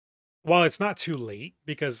 while it's not too late,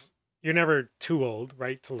 because you're never too old,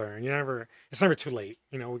 right, to learn. It's never too late.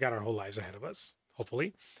 We got our whole lives ahead of us,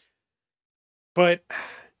 hopefully. But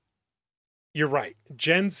you're right.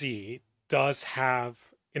 Gen Z does have,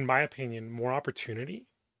 in my opinion, more opportunity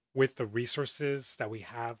with the resources that we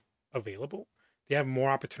have available. They have more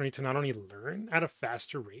opportunity to not only learn at a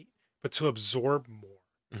faster rate, but to absorb more,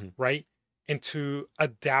 Hmm. right? And to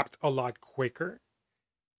adapt a lot quicker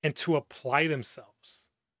and to apply themselves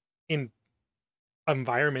in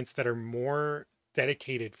environments that are more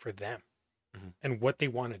dedicated for them Hmm. and what they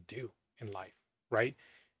want to do in life, right?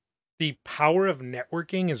 The power of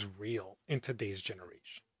networking is real in today's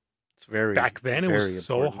generation. It's very, Back then, it was very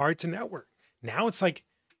so important. hard to network. Now it's like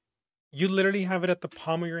you literally have it at the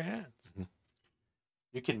palm of your hands. Mhm.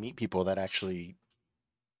 You can meet people that actually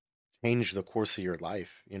change the course of your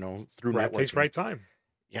life, through Right place, networking. right time.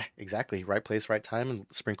 Yeah, exactly. Right place, right time, and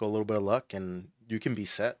sprinkle a little bit of luck, and you can be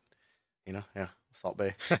set. Yeah, Salt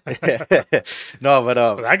Bay. No, but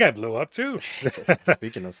Well, that guy blew up too.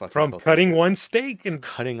 speaking of fucking From social cutting media, one steak and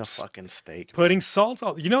cutting a fucking steak, putting man. salt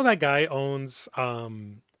on. That guy owns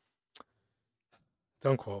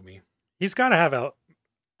don't quote me. He's got to have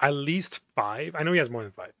at least 5. I know he has more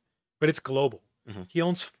than 5, but it's global. Mhm. He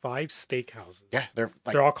owns 5 steakhouses. Yeah, they're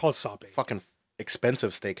like They're all called Sape. fucking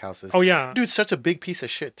expensive steakhouses. Oh yeah. Dude's such a big piece of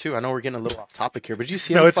shit too. I know we're getting a little off topic here, but did you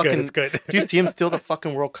see No, him it's good. fucking? It's good. Do you see him steal the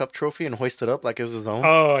fucking World Cup trophy and hoist it up like it was his own?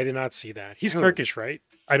 Oh, I did not see that. He's Dude. Turkish, right?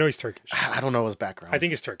 I know he's Turkish. I don't know his background. I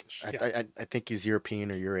think he's Turkish. Yeah. I think he's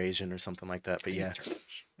European or Eurasian or something like that. But He's yeah,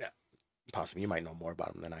 Turkish. Yeah. possibly you might know more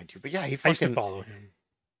about him than I do. But yeah, he I used to fucking follow him.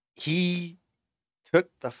 he took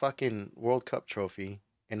the fucking World Cup trophy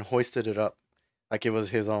and hoisted it up like it was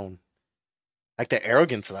his own. Like the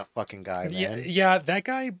arrogance of that fucking guy, Yeah, man. yeah, that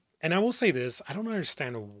guy. And I will say this: I don't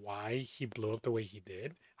understand why he blew up the way he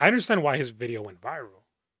did. I understand why his video went viral.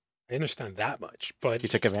 I understand that much, He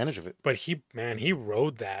took advantage of it. but he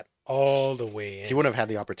rode that all the way in. He wouldn't have had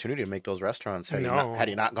the opportunity to make those restaurants had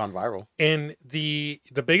he not gone viral. And the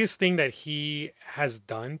biggest thing that he has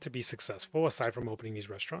done to be successful, aside from opening these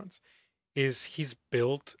restaurants, is he's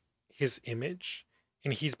built his image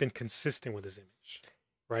and he's been consistent with his image,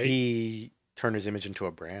 right? He turned his image into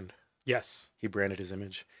a brand. Yes. He branded his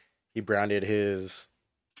image. He branded his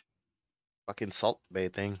fucking Salt Bay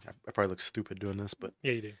thing. I probably look stupid doing this, but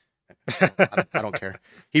Yeah, you do. I don't care.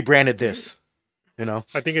 He branded this, you know.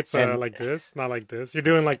 I think it's And- like this, not like this. You're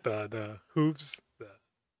doing like the hooves,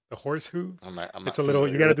 the horse hoof. I'm not It's a little.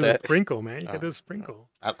 You got to do the sprinkle, man. You got to Oh, do the sprinkle.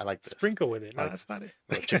 I like this. Sprinkle with it. No, I- that's not it.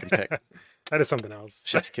 Little chicken peck. That is something else.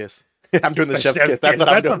 Chef's kiss. I'm doing the The chef's chef's kiss. That's kiss. what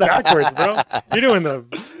I'm That's doing. backwards, bro. You're doing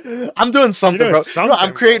the. I'm doing something, doing bro. something, I'm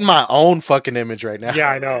bro. creating my own fucking image right now. Yeah,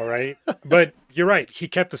 I know, right? But you're right. He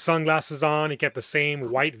kept the sunglasses on. He kept the same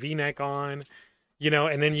white V-neck on.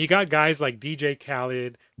 And then you got guys like DJ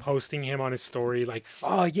Khaled posting him on his story, like,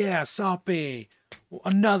 "Oh yeah, Sape,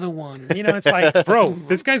 another one." It's like, bro,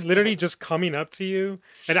 this guy's literally just coming up to you.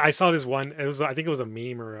 And I saw this one. I think it was a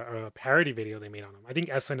meme or a parody video they made on him. I think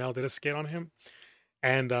SNL did a skit on him.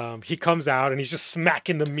 And he comes out and he's just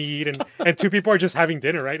smacking the meat, and two people are just having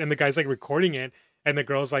dinner, right? And the guy's like recording it, and the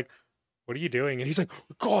girl's like, "What are you doing?" And he's like,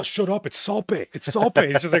 "God, shut up! It's Sape. It's Sape."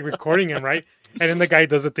 He's just like recording him, right? And then the guy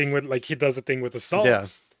does the thing with the salt. Yeah.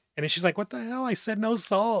 And then she's like, "What the hell? I said no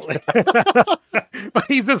salt." But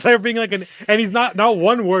he's just there being like and he's not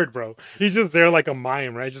one word, bro. He's just there like a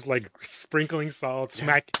mime, right? Just like sprinkling salt,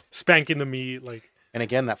 spanking the meat, like. And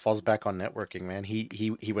again, that falls back on networking, man.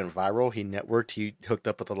 He went viral. He networked. He hooked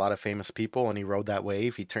up with a lot of famous people, and he rode that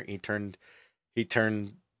wave. He turned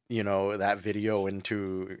that video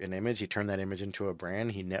into an image. He turned that image into a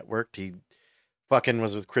brand. He networked. He fucking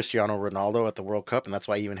was with Cristiano Ronaldo at the World Cup, and that's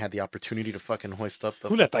why he even had the opportunity to fucking hoist up the.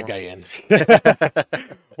 Who let that guy in?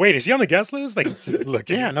 Wait, is he on the guest list? Like, just look.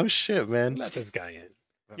 Yeah, no shit, man. Who let this guy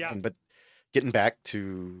in? Yeah. But getting back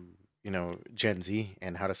to Gen Z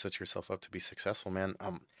and how to set yourself up to be successful, man.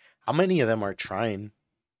 How many of them are trying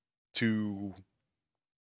to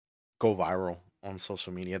go viral on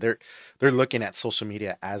social media? They're looking at social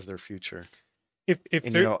media as their future. If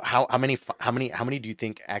And how many do you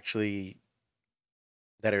think actually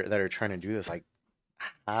that are trying to do this? Like,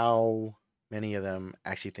 how many of them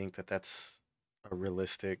actually think that that's a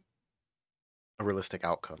realistic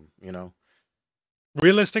outcome?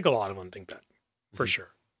 realistic, a lot of them think that for Mhm.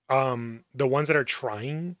 sure. The ones that are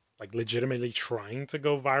trying, like legitimately trying to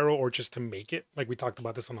go viral or just to make it, like we talked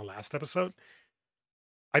about this on the last episode,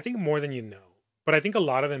 I think more than you know. But I think a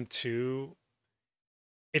lot of them too,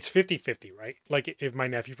 it's 50-50, right? Like if my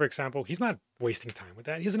nephew, for example, he's not wasting time with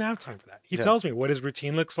that. He doesn't have time for that. He Yeah. tells me what his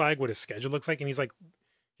routine looks like, what his schedule looks like, and he's like,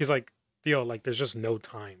 Theo, like there's just no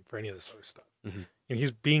time for any of this other stuff. Mhm. And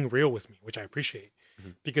he's being real with me, which I appreciate,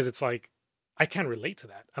 Mhm. because it's like I can't relate to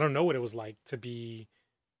that. I don't know what it was like to be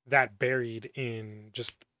that buried in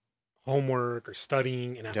just homework or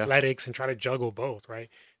studying and Yeah. athletics and try to juggle both, right?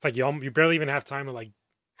 It's like you barely even have time to like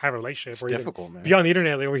have a relationship It's or even difficult, man. be on the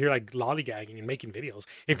internet over here like lollygagging and making videos.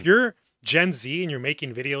 If Mhm. you're Gen Z and you're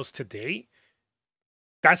making videos today,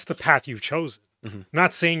 that's the path you've chosen. Mhm.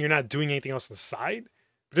 Not saying you're not doing anything else on the side,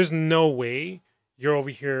 but there's no way you're over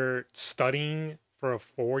here studying for a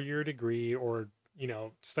 4-year degree or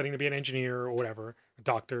studying to be an engineer or whatever, a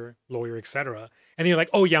doctor, lawyer, etc. And you're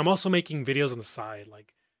like, "Oh yeah, I'm also making videos on the side,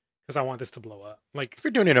 like, because I want this to blow up." Like, If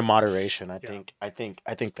you're doing it in moderation, I Yeah.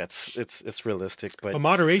 think that's it's realistic, but a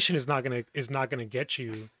moderation is not gonna get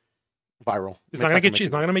you. viral. It's not gonna get you.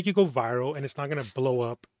 It's not gonna make you go viral, and it's not gonna blow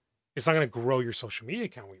up. It's not gonna grow your social media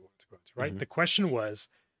account where you want it to grow to, right? Mhm. The question was,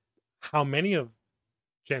 how many of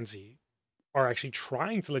Gen Z are actually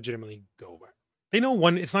trying to legitimately go viral? They know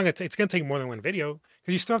it's not gonna. It's gonna take more than one video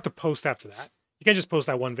because you still have to post after that. You can't just post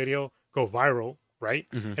that one video, go viral, right?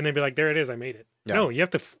 Mhm. And then be like, "There it is, I made it." Yeah. No, you have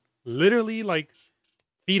to literally like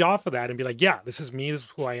feed off of that and be like, "Yeah, this is me. This is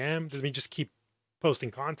who I am. Let me just keep posting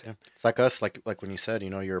Yeah, content. it's like us, like when you said,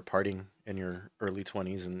 you're partying in your early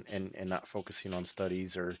 20s and not focusing on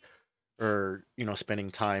studies or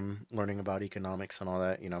spending time learning about economics and all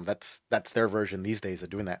that. That's their version these days of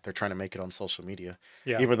doing that. They're trying to make it on social media,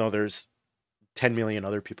 Yeah, even though there's 10 million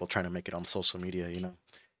other people trying to make it on social media.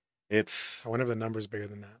 It's I wonder if the number's bigger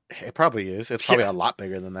than that. it probably is. It's probably Yeah, a lot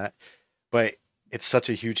bigger than that, but it's such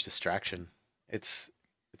a huge distraction. It's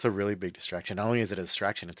it's a really big distraction. Not only is it a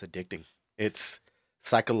distraction, it's addicting. It's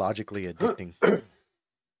psychologically addicting.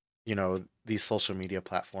 These social media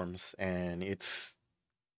platforms, and it's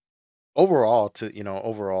overall,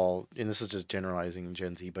 and this is just generalizing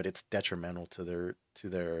Gen Z, but it's detrimental to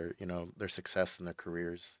their success in their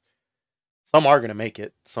careers. Some are gonna make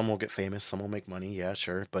it, some will get famous, some will make money, yeah,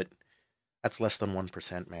 sure, but that's less than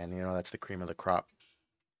 1%, man. That's the cream of the crop.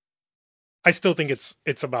 I still think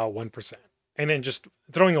it's about 1%, and then just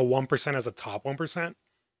throwing a 1% as a top 1%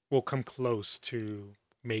 will come close to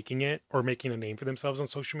making it or making a name for themselves on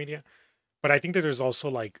social media. But I think that there's also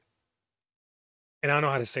like, and I don't know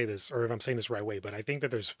how to say this or if I'm saying this the right way, but I think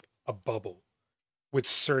that there's a bubble with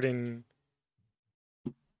certain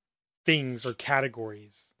things or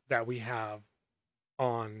categories that we have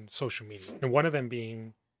on social media. And one of them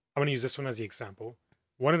being, I'm going to use this one as the example,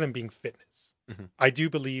 one of them being fitness. Hmm. I do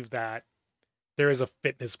believe that there is a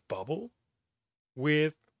fitness bubble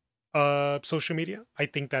with social media. I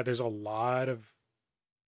think that there's a lot of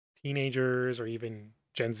teenagers or even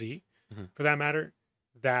Gen Z Hmm. for that matter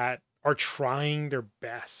that are trying their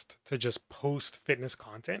best to just post fitness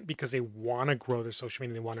content because they want to grow their social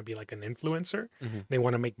media. They want to be like an influencer. Hmm. They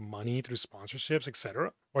want to make money through sponsorships,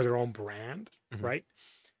 etc., or their own brand, Hmm. right?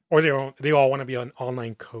 Or they all want to be an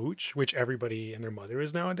online coach, which everybody and their mother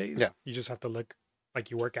is nowadays. Yeah, You just have to look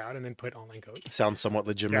like you work out and then put online coach. sounds somewhat Yeah.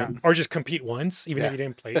 legitimate. Or just compete once, even if Yeah. you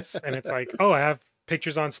didn't place. And it's like, oh, I have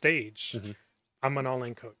pictures on stage. Hmm. I'm an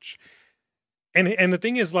online coach. And the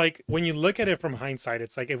thing is, like, when you look at it from hindsight,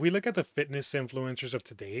 it's like if we look at the fitness influencers of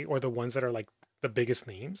today or the ones that are like the biggest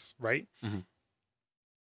names, right? Hmm.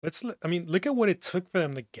 I mean, look at what it took for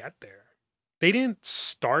them to get there. They didn't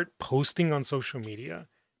start posting on social media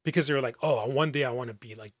because they were like, oh, one day I want to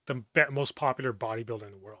be like the most popular bodybuilder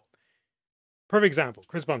in the world. Perfect example,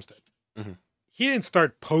 Chris Bumstead. Hmm. He didn't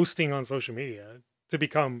start posting on social media to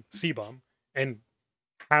become C-Bum and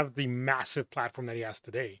have the massive platform that he has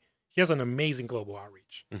today. He has an amazing global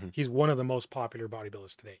outreach. Hmm. He's one of the most popular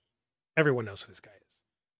bodybuilders today. Everyone knows who this guy is.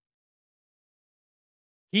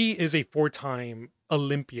 He is a 4-time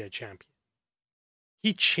Olympia champion.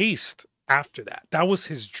 He chased after that. That was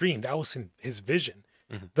his dream. That was his vision.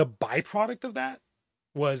 Hmm. The byproduct of that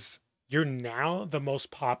was you're now the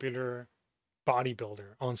most popular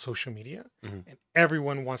bodybuilder on social media, Hmm. and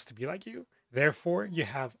everyone wants to be like you. Therefore, you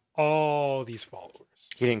have all these followers.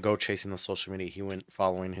 He didn't go chasing the social media. He went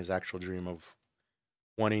following his actual dream of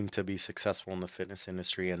wanting to be successful in the fitness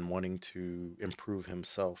industry and wanting to improve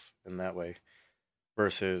himself in that way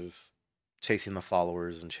versus chasing the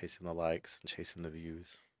followers and chasing the likes and chasing the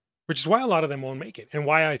views. Which is why a lot of them won't make it, and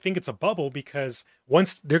why I think it's a bubble because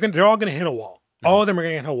once they're all gonna hit a wall. Hmm. All of them are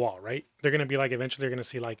gonna hit a wall, right? They're gonna be like, eventually, they're gonna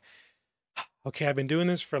see like, okay, I've been doing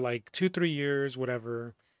this for like 2-3 years,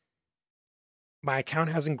 whatever. My account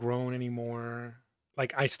hasn't grown anymore.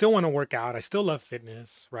 Like, I still want to work out. I still love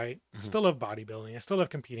fitness, right? I Hmm. still love bodybuilding. I still love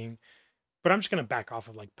competing, but I'm just gonna back off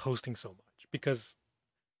of like posting so much because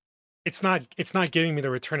it's not giving me the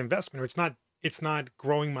return investment, or it's not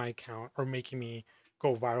growing my account or making me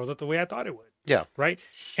go viral the way I thought it would, Yeah. right?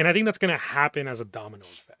 And I think that's going to happen as a domino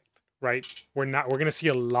effect, right? We're going to see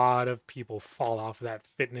a lot of people fall off that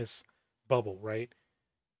fitness bubble, right?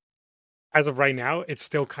 As of right now, it's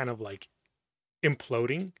still kind of like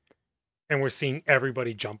imploding, and we're seeing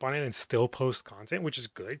everybody jump on it and still post content, which is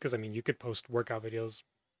good because I mean, you could post workout videos.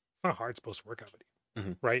 It's not hard to post a workout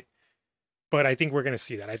video, Hmm. right? But I think we're going to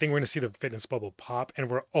see that. I think we're going to see the fitness bubble pop, and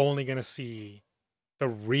we're only going to see the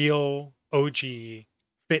real OG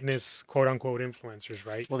fitness quote unquote influencers,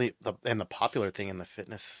 right? Well, the popular thing in the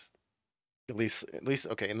fitness, at least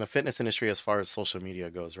okay, in the fitness industry as far as social media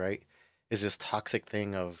goes, right, is this toxic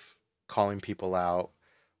thing of calling people out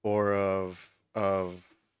or of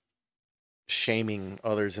shaming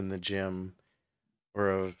others in the gym or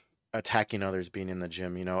of attacking others being in the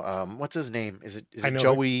gym. What's his name? Is I it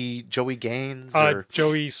know who. Joey Gaines or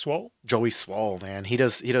Joey Swole. Joey Swole? Man, he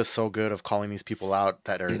does so good of calling these people out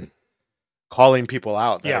that are calling people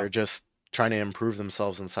out that Yeah, are just trying to improve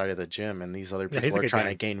themselves inside of the gym, and these other yeah, he's people a are good trying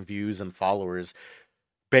to guy. gain views and followers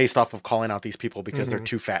based off of calling out these people because they're Hmm.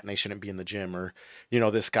 too fat and they shouldn't be in the gym, or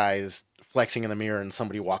this guy is flexing in the mirror and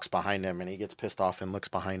somebody walks behind him and he gets pissed off and looks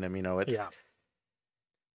behind him. It's Yeah,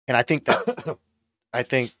 and I think that I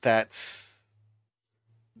think that's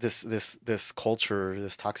this culture,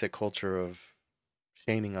 this toxic culture of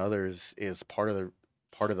shaming others is part of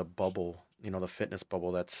the bubble, the fitness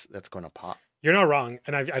bubble that's going to pop. You're not wrong,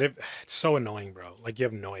 and it's so annoying, bro. Like you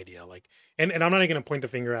have no idea. Like, and I'm not even gonna point the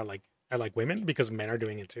finger at women because men are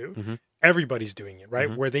doing it too. Hmm. Everybody's doing it, right?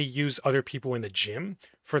 Hmm. Where they use other people in the gym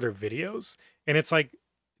for their videos, and it's like,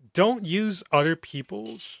 don't use other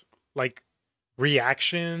people's like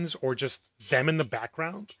reactions or just them in the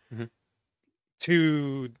background Hmm.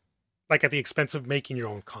 to like at the expense of making your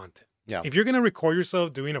own content. Yeah. If you're gonna record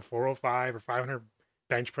yourself doing a 405 or 500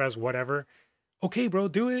 bench press, whatever, okay, bro,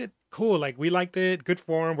 do it. Cool. Like we liked it. Good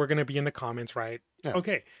form. We're gonna be in the comments, right? Yeah.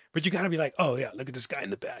 Okay. But you gotta be like, oh yeah, look at this guy in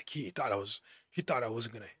the back. He thought I thought I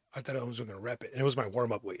wasn't gonna rep it. And it was my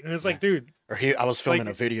warm-up weight. And it's Yeah. like, dude, Or I was filming a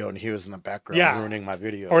like video and he was in the background yeah. ruining my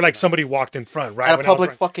video. Or like somebody walked in front, right? At a When I was public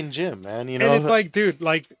running. fucking gym, man. And it's like, dude,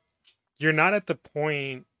 like you're not at the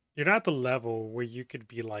point, you're not at the level where you could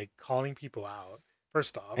be like calling people out.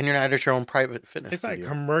 First off. And you're not at your own private fitness It's like studio.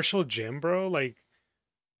 commercial gym, bro. Like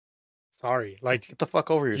sorry. Like Get the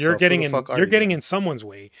fuck over yourself. you're getting Who the in fuck are you're you, getting man? in someone's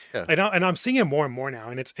way. Yeah. And I'm seeing it more and more now.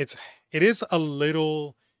 And it is a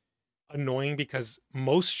little annoying because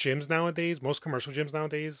most gyms nowadays, most commercial gyms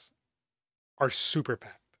nowadays are super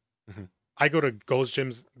packed. Mhm. I go to Gold's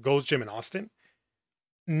Gym in Austin,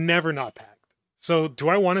 never not packed. So do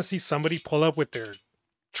I want to see somebody pull up with their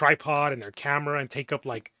tripod and their camera and take up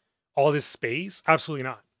like all this space? Absolutely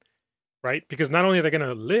not. Right? Because not only are they going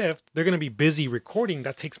to lift, they're going to be busy recording.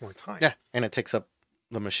 That takes more time. Yeah, and it takes up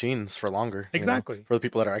the machines for longer. Exactly. For the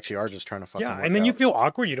people that are just trying to fucking Yeah, work and then you out. feel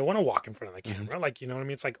awkward. You don't want to walk in front of the Mhm. camera. Like, you know what I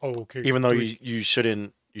mean? It's like, oh, okay. Even though do it. you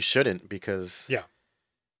shouldn't because Yeah.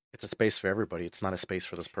 it's a space for everybody. It's not a space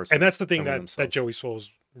for this person. And that's the thing filming that themselves. Joey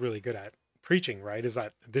Swole's really good at preaching, right? Is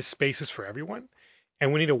that this space is for everyone,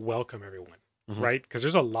 and we need to welcome everyone, Mhm. right? Because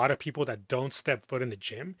there's a lot of people that don't step foot in the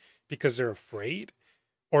gym because they're afraid,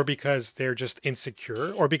 or because they're just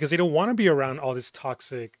insecure, or because they don't want to be around all this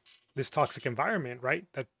toxic environment, right?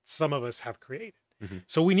 That some of us have created. Mhm.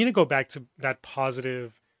 So we need to go back to that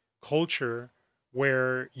positive culture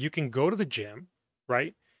where you can go to the gym,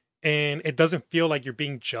 right? And it doesn't feel like you're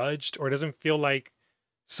being judged, or it doesn't feel like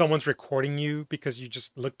someone's recording you because you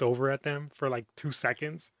just looked over at them for like 2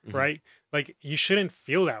 seconds, Mhm. right? Like you shouldn't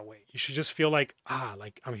feel that way. You should just feel like,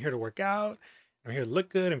 like I'm here to work out. I'm here to look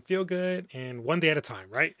good and feel good, and one day at a time,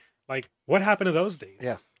 right? Like what happened to those days?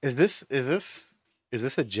 Yeah. Is this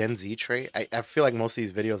a Gen Z trait? I feel like most of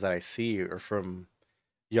these videos that I see are from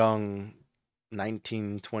young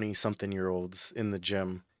 19, 20 something year olds in the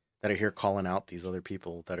gym that are here calling out these other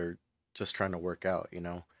people that are just trying to work out.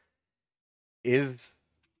 Is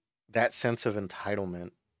that sense of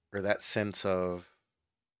entitlement or that sense of,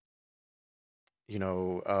 you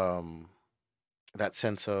know, that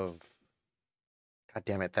sense of, God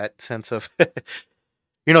damn it, that sense of,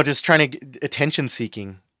 just trying to get attention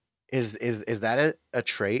seeking. Is that a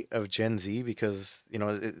trait of Gen Z? Because,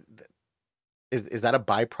 is that a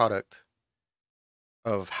byproduct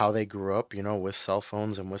of how they grew up, with cell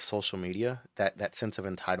phones and with social media? That sense of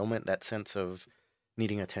entitlement, that sense of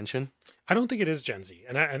needing attention? I don't think it is Gen Z,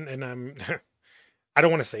 and I'm I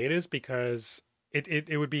don't want to say it is because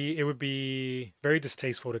it would be very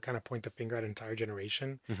distasteful to kind of point the finger at an entire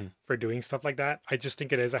generation Hmm. for doing stuff like that. I just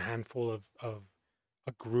think it is a handful of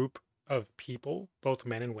a group of people, both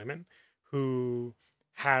men and women, who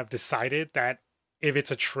have decided that if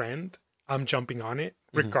it's a trend, I'm jumping on it,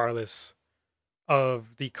 Hmm. regardless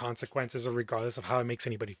of the consequences or regardless of how it makes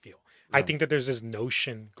anybody feel. I Yeah. think that there's this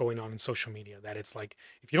notion going on in social media that it's like,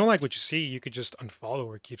 if you don't like what you see, you could just unfollow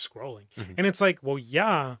or keep scrolling. Hmm. And it's like, well,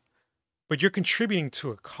 yeah, but you're contributing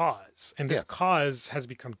to a cause, and this Yeah. cause has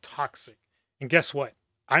become toxic. And guess what?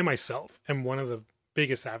 I myself am one of the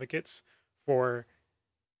biggest advocates for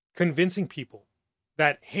convincing people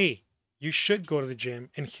that, hey, you should go to the gym,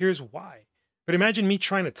 and here's why. But imagine me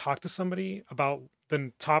trying to talk to somebody about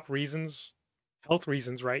the top reasons, health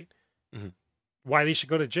reasons, right? Hmm. Why they should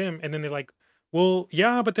go to the gym, and then they're like, well,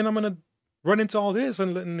 yeah, but then I'm gonna run into all this,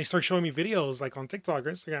 and they start showing me videos like on TikTok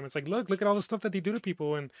or Instagram. It's like, look at all the stuff that they do to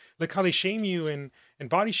people, and look how they shame you and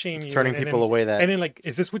body shame It's you, turning people away and that, then like,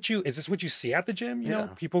 is this what you see at the gym? You know,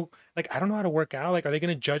 yeah. people like, I don't know how to work out. Like, are they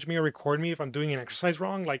gonna judge me or record me if I'm doing an exercise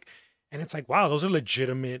wrong? Like, and it's like, wow, those are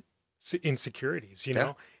legitimate insecurities, you Yeah.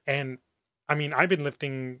 know. And I mean, I've been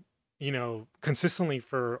lifting, consistently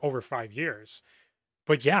for over 5 years,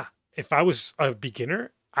 but yeah, if I was a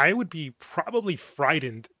beginner, I would be probably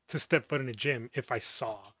frightened to step foot in a gym if I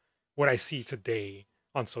saw what I see today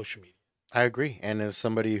on social media. I agree. And as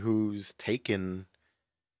somebody who's taken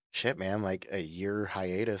shit, man, like a year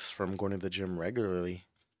hiatus from going to the gym regularly.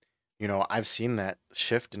 I've seen that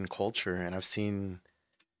shift in culture, and I've seen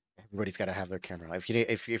everybody's got to have their camera.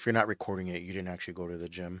 If you're not recording it, you didn't actually go to the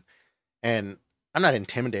gym. And I'm not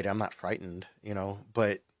intimidated. I'm not frightened.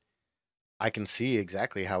 But I can see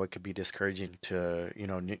exactly how it could be discouraging to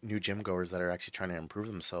new gym goers that are actually trying to improve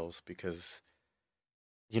themselves because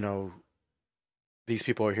you know these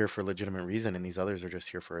people are here for a legitimate reason, and these others are just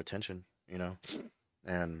here for attention.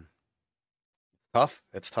 And tough.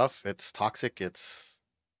 It's tough. It's toxic. It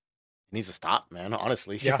needs to stop, man.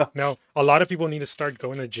 Honestly. Yeah, no, a lot of people need to start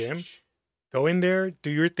going to the gym. Go in there, do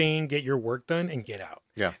your thing, get your work done, and get out.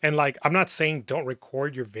 Yeah. And like, I'm not saying don't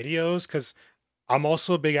record your videos because I'm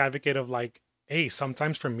also a big advocate of like, hey,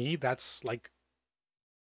 sometimes for me, that's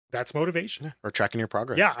motivation. Yeah. Or tracking your Yeah,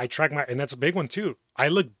 progress. I track and that's a big one too. I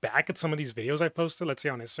look back at some of these videos I posted, let's say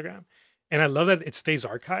on Instagram, and I love that it stays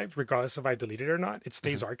archived, regardless if I delete it or not. It Hmm.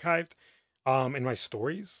 stays archived in my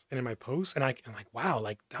stories and in my posts. And I'm like, wow,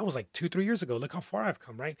 like that was like 2, 3 years ago. Look how far I've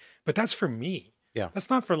come, right? But that's for me. Yeah. That's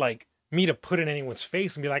not for like me to put in anyone's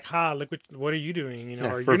face and be like, ha, look what are you doing? Yeah.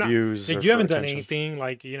 Or For you're not views or like you for haven't done attention. anything,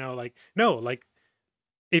 like, like no, like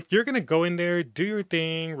if you're gonna go in there, do your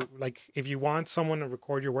thing. Like if you want someone to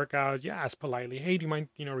record your workout, yeah, ask politely. Hey, do you mind,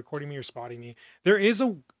 recording me or spotting me? There is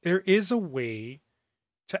a way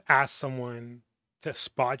to ask someone to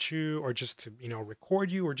spot you or just to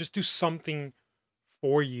record you or just do something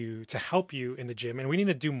for you to help you in the gym. And we need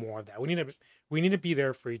to do more of that. We need to be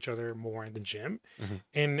there for each other more in the gym, Hmm.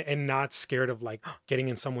 and not scared of like getting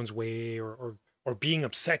in someone's way or being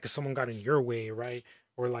upset because someone got in your way, right?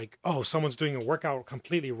 Or like, oh, someone's doing a workout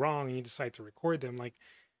completely wrong and you decide to record them. Like,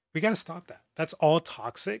 we got to stop that. That's all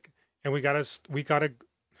toxic, and we gotta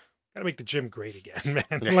make the gym great again,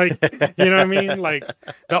 man. Like, you know what I mean? Like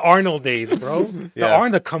the Arnold days, bro. Yeah.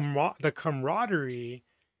 The camaraderie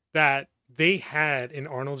that they had in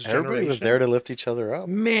Arnold's Everybody was there generation, to lift each other up.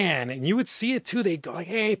 man. And you would see it too. They'd go like,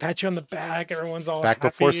 "Hey, pat you on the back." Everyone's all Back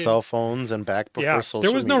before happy, and cell phones and back before yeah, there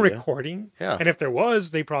social was no media. recording. Yeah. And if there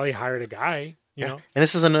was, they probably hired a guy. Yeah. And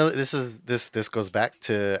this goes back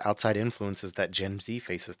to outside influences that Gen Z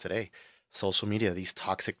faces today. Social media, these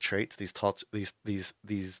toxic traits, these toxic,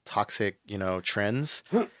 trends,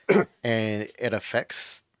 and it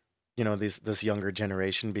affects, this younger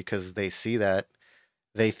generation because they see that,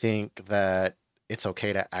 they think that it's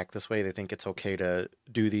okay to act this way, they think it's okay to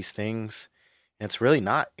do these things, and it's really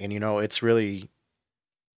not. And it's really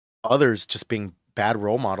others just being bad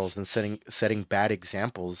role models and setting bad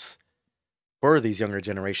examples for these younger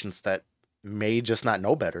generations that may just not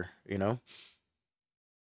know better.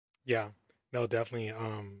 Yeah, no, definitely.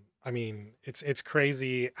 I mean, it's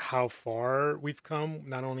crazy how far we've come,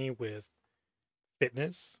 not only with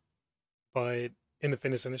fitness, but in the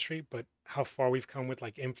fitness industry, but how far we've come with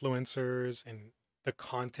like influencers and the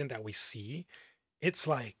content that we see. It's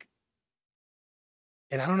like,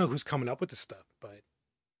 and I don't know who's coming up with this stuff, but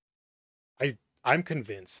I'm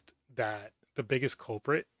convinced that the biggest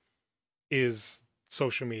culprit is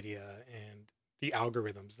social media and the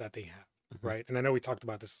algorithms that they have, Hmm. right? And I know we talked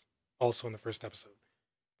about this also in the first episode,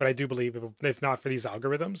 but I do believe if not for these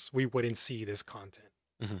algorithms, we wouldn't see this content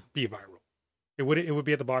Hmm. be viral. It would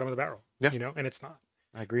be at the bottom of the barrel, Yeah, and it's not.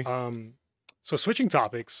 I agree. Um, so switching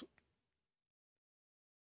topics,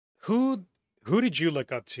 who who did you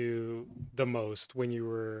look up to the most when you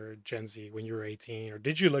were Gen Z, when you were 18, or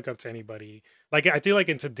did you look up to anybody? Like I feel like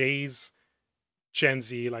in today's Gen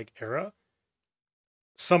Z like era,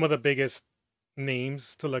 some of the biggest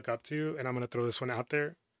names to look up to, and I'm gonna throw this one out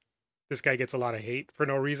there. This guy gets a lot of hate for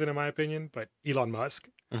no reason, in my opinion, but Elon Musk.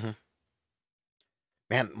 Hmm.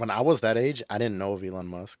 Man, when I was that age, I didn't know of Elon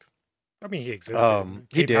Musk. I mean, he existed.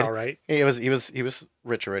 He did. PayPal, right? He was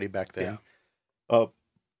rich already back Yeah. then. Uh,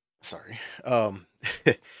 Sorry.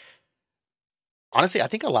 Honestly, I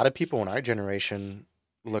think a lot of people in our generation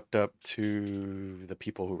looked up to the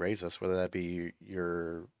people who raised us, whether that be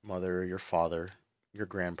your mother, your father, your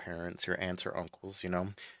grandparents, your aunts or uncles.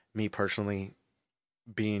 Me personally,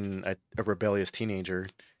 being a rebellious teenager,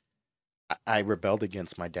 I rebelled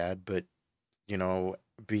against my dad, but you know,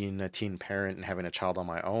 being a teen parent and having a child on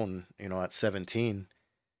my own, at 17,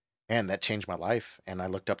 and that changed my life. And I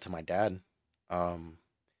looked up to my dad. Um,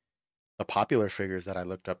 the popular figures that I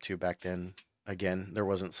looked up to back then, again, there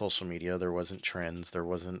wasn't social media, there wasn't trends, there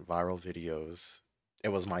wasn't viral videos. It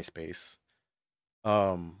was MySpace.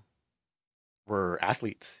 Um, were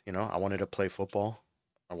athletes. I wanted to play football.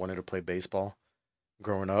 I wanted to play baseball.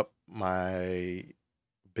 Growing up, my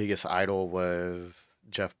biggest idol was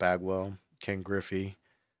Jeff Bagwell, Ken Griffey,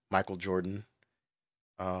 Michael Jordan.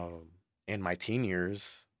 In my teen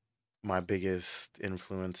years, my biggest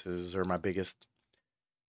influences or my biggest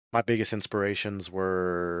inspirations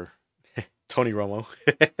were Tony Romo.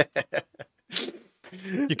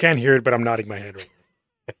 You can't hear it, but I'm nodding my head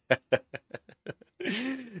right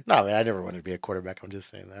No, man, I never wanted to be a quarterback. I'm just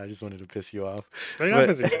saying that. I just wanted to piss you off. now. You're not But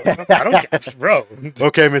busy. I don't care, bro.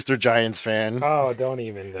 okay, Mr. Giants fan. Oh, don't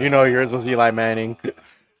even. You know yours was Eli Manning.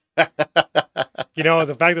 You know,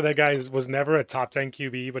 the fact that guy was never a top 10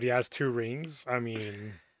 QB, but he has 2 rings. I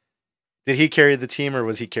mean, Did he carry the team or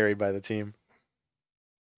was he carried by the team?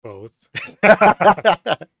 both.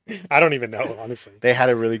 I don't even know, honestly. They had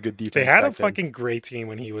a really good defense. They had a back then. fucking great team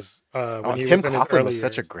when he was Tim in his Coughlin early was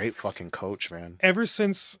such a years. great fucking coach, man. Ever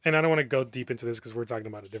since, and I don't want to go deep into this because we're talking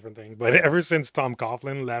about a different thing, but ever since Tom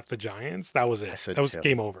Coughlin left the Giants, that was it. said That was Tim.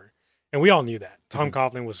 game over, and we all knew that. Tom Mhm.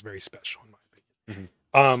 Coughlin was very special in my opinion.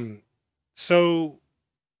 Mhm. So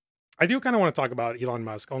I do kind of want to talk about Elon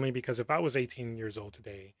Musk only because if I was 18 years old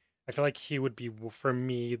today, I feel like he would be for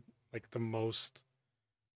me like the most,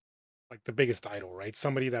 like the biggest idol, right?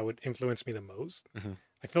 Somebody that would influence me the most. Mhm.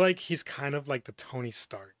 I feel like he's kind of like the Tony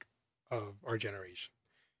Stark of our generation.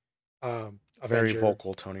 Very Avenger,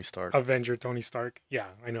 vocal Tony Stark. Avenger Tony Stark. Yeah,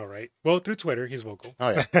 I know, right? Well, through Twitter, he's vocal. Oh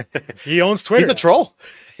yeah, He owns Twitter. he's a troll.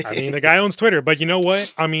 I mean, the guy owns Twitter, but you know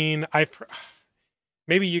what? I mean,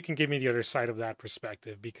 maybe you can give me the other side of that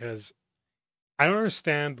perspective because I don't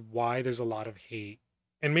understand why there's a lot of hate,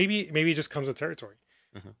 and maybe it just comes with territory.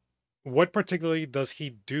 Mhm. What particularly does he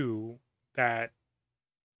do that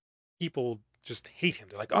people just hate him?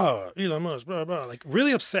 They're like, "Oh, Elon Musk, blah blah," like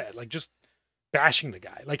really upset, like just bashing the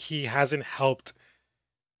guy, like he hasn't helped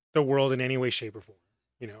the world in any way, shape, or form.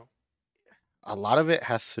 You know? A lot of it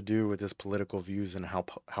has to do with his political views and how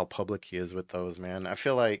public he is with those, man. I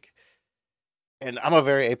feel like, and I'm a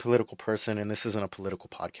very apolitical person, and this isn't a political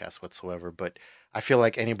podcast whatsoever, but I feel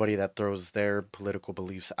like anybody that throws their political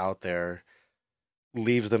beliefs out there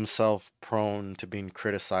leaves themselves prone to being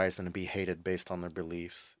criticized and to be hated based on their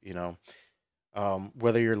beliefs, you know?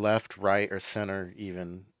 Whether you're left, right, or center,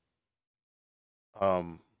 even,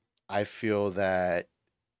 um, I feel that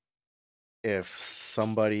if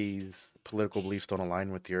somebody's political beliefs don't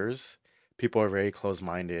align with yours, people are very close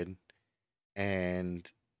minded and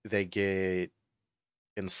they get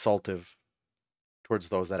insultive towards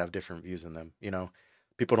those that have different views in them. You know,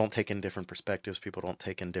 people don't take in different perspectives, people don't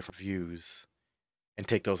take in different views and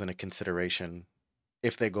take those into consideration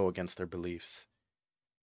if they go against their beliefs.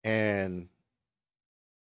 And,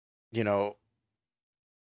 you know,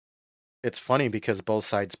 it's funny because both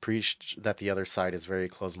sides preach that the other side is very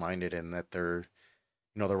close minded and that they're,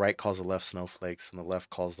 the right calls the left snowflakes and the left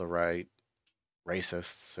calls the right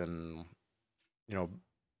racists and, you know,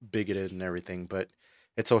 bigoted and everything. But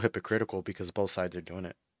it's so hypocritical because both sides are doing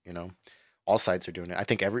it, you know. All sides are doing it. I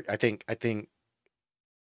think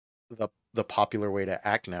the popular way to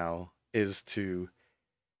act now is to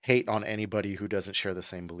hate on anybody who doesn't share the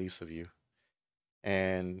same beliefs of you.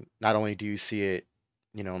 And not only do you see it,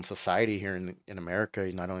 in society here in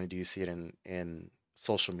America, not only do you see it in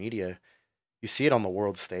social media, you see it on the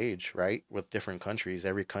world stage, right? With different countries.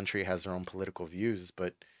 Every country has their own political views,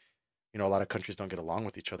 but a lot of countries don't get along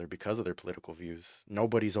with each other because of their political views.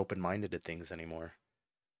 Nobody's open-minded to things anymore.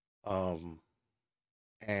 Um,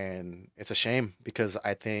 and it's a shame because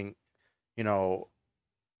I think, you know,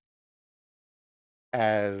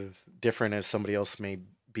 as different as somebody else may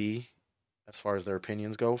be, as far as their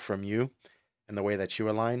opinions go from you and the way that you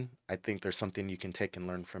align, I think there's something you can take and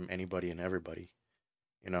learn from anybody and everybody,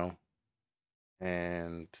 you know?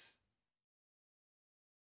 And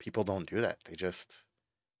people don't do that.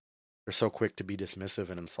 They're so quick to be dismissive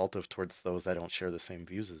and insultive towards those that don't share the same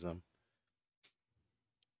views as them.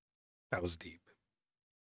 That was deep.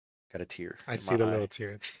 Got a tear. I in see my the eye. little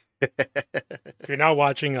tear. If you're not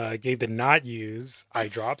watching, Gabe did not use eye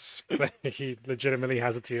drops, but he legitimately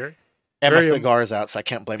has a tear. And my Very cigar's out, so I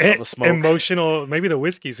can't blame it on the smoke. Emotional. Maybe the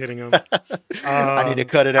whiskey's hitting him. I need to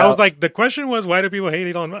cut it out. I was like, the question was, why do people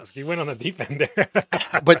hate Elon Musk? He went on the deep end there.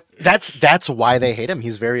 But that's why they hate him.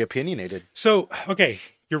 He's very opinionated. So, okay,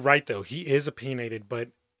 you're right though. He is opinionated, but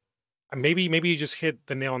maybe you just hit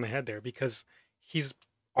the nail on the head there because he's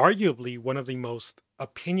arguably one of the most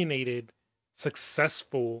opinionated,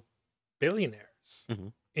 successful billionaires Mm-hmm.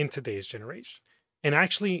 in today's generation. And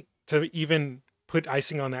actually, to even put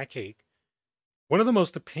icing on that cake, one of the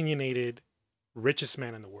most opinionated, richest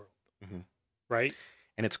man in the world. Mm-hmm. Right?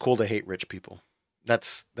 And it's cool to hate rich people.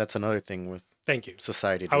 That's another thing with Thank you.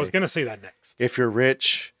 Society today. I was going to say that next. If you're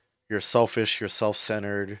rich, you're selfish, you're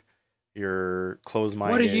self-centered, you're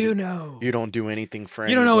closed-minded. What do you know? You don't do anything for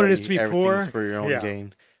You don't know what it is to be Everything's poor. for your own Yeah.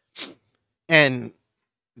 gain. And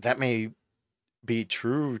that may be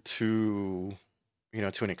true to,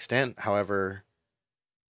 to an extent. However,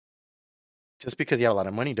 just because you have a lot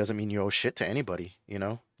of money doesn't mean you owe shit to anybody,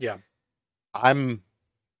 Yeah, I'm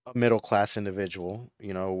a middle class individual,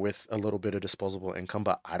 with a little bit of disposable income,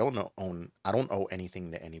 but I don't owe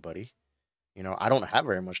anything to anybody. I don't have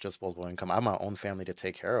very much disposable income. I have my own family to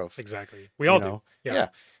take care of, exactly. We you all do. know. Yeah. Yeah.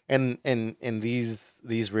 And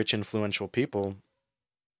these rich influential people,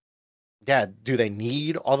 yeah, do they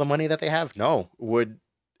need all the money that they have? No. Would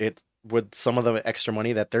some of the extra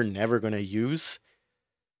money that they're never going to use,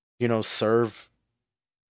 serve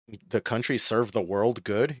the country, serve the world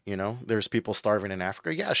good? There's people starving in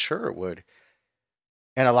Africa. Yeah, sure it would.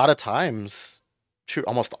 And a lot of times, shoot,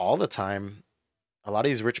 almost all the time, a lot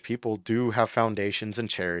of these rich people do have foundations and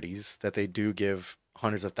charities that they do give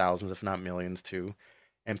hundreds of thousands, if not millions, to.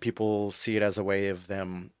 And people see it as a way of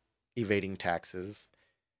them evading taxes.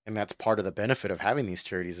 And that's part of the benefit of having these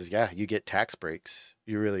charities is, yeah, you get tax breaks.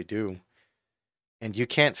 You really do. And you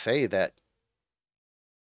can't say that,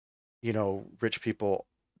 rich people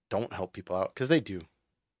don't help people out because they do.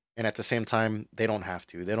 And at the same time, they don't have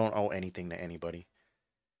to. They don't owe anything to anybody.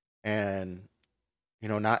 And,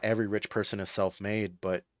 not every rich person is self made,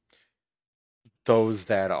 but those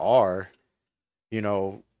that are, you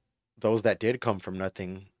know, those that did come from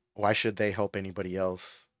nothing, why should they help anybody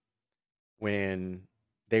else when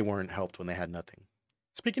they weren't helped when they had nothing?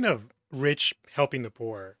 Speaking of rich helping the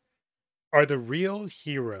poor, are the real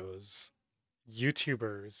heroes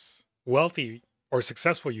YouTubers, wealthy or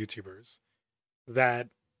successful YouTubers that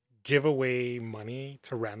give away money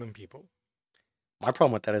to random people? My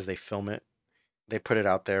problem with that is they film it, they put it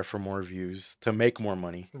out there for more views to make more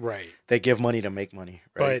money. Right. They give money to make money,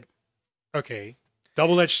 right? But okay,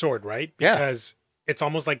 double-edged sword, right? Yeah. Because it's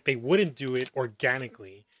almost like they wouldn't do it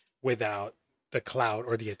organically without the clout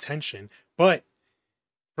or the attention. But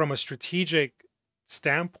from a strategic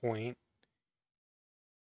standpoint,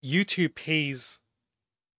 YouTube pays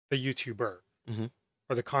the YouTuber Hmm.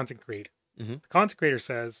 or the content creator. Hmm. The content creator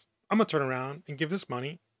says, I'm gonna turn around and give this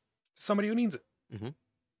money to somebody who needs it. Hmm.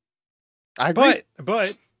 I agree.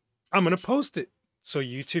 But I'm gonna post it so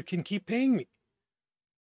YouTube can keep paying me.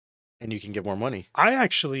 And you can get more money. I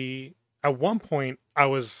actually at one point I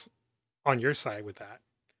was on your side with that.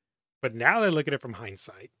 But now that I look at it from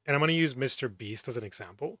hindsight, and I'm gonna use Mr. Beast as an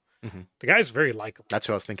example. Hmm. The guy's very likable. That's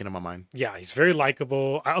what I was thinking in my mind. Yeah, he's very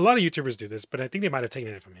likable. A lot of YouTubers do this, but I think they might have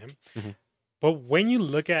taken it from him. Hmm. But when you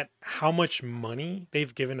look at how much money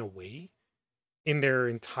they've given away in their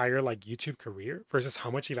entire like YouTube career versus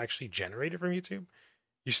how much they've actually generated from YouTube,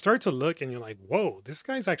 you start to look and you're like, whoa, this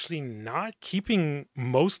guy's actually not keeping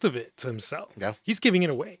most of it to himself. Yeah. He's giving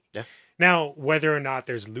it away. Yeah. Now, whether or not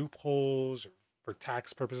there's loopholes or for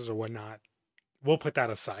tax purposes or whatnot, we'll put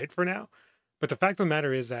that aside for now. But the fact of the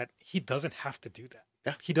matter is that he doesn't have to do that.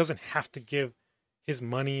 Yeah. He doesn't have to give his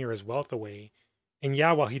money or his wealth away. And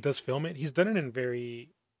yeah, while he does film it, he's done it very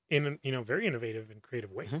innovative and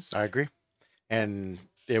creative ways. I agree. And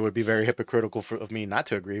it would be very hypocritical of me not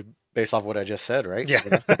to agree based off what I just said, right?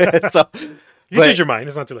 Yeah. So, You change your mind.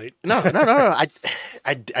 It's not too late. No.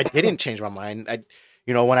 I didn't change my mind.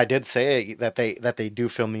 When I did say that they do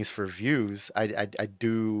film these for views, I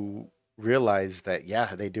do realize that,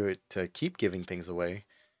 yeah, they do it to keep giving things away.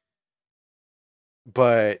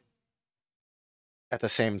 But at the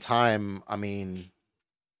same time, I mean,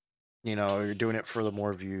 you're doing it for the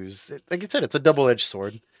more views. Like you said, it's a double-edged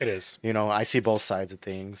sword. It is. I see both sides of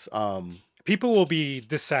things. People will be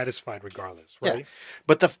dissatisfied regardless, Yeah. right?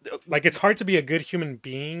 But Like it's hard to be a good human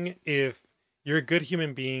being if you're a good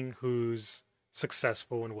human being who's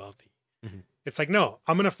successful and wealthy. Mhm. It's like, no,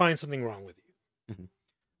 I'm gonna find something wrong with you.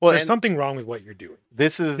 well, There's and something wrong with what you're doing.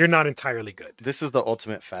 you're You're not entirely good. this is the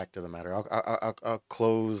ultimate fact of the matter. I'll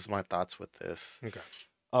close my thoughts with this. Okay.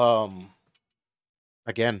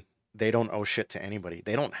 Again, they don't owe shit to anybody.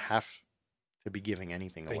 They don't have to be giving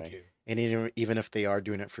anything Thank away. you. And even if they are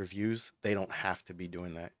doing it for views, they don't have to be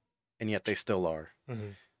doing that. And yet they still are.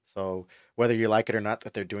 Mhm. So whether you like it or not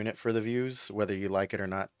that they're doing it for the views, whether you like it or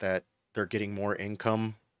not that they're getting more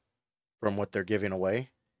income from what they're giving away,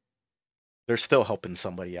 they're still helping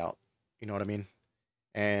somebody out. You know what I mean?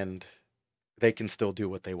 And they can still do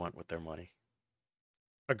what they want with their money.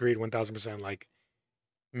 Agreed 1000%. Like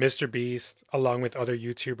Mr. Beast, along with other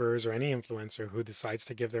YouTubers or any influencer who decides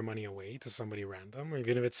to give their money away to somebody random, or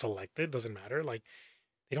even if it's selected, doesn't matter. Like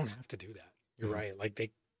they don't have to do that. You're Mhm. right. Like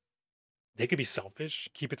they could be selfish,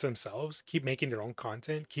 keep it to themselves, keep making their own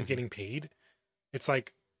content, keep Mhm. getting paid. It's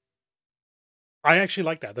like I actually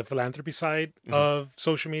like that. The philanthropy side Mhm. of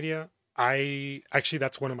social media. I actually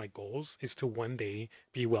that's one of my goals is to one day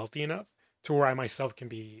be wealthy enough to where I myself can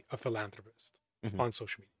be a philanthropist. Mhm. on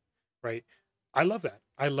social media, right? I love that.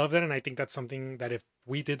 I love that. And I think that's something that if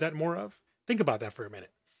we did that more of, think about that for a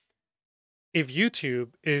minute. If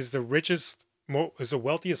YouTube is the richest, is the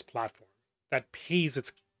wealthiest platform that pays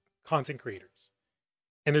its content creators,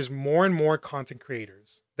 and there's more and more content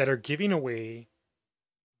creators that are giving away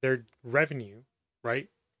their revenue, right?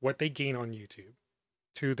 What they gain on YouTube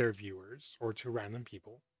to their viewers or to random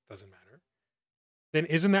people, doesn't matter. Then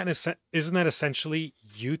isn't that essentially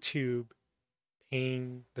YouTube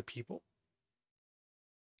paying the people?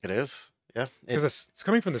 It is. Yeah. Because it's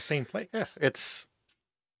coming from the same place. Yeah. It's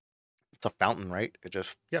a fountain, right? It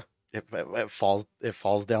just Yeah. it falls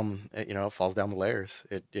down. It falls down the layers.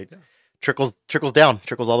 It Yeah. trickles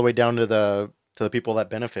all the way down to the people that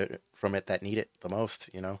benefit from it, that need it the most.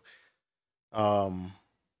 Um,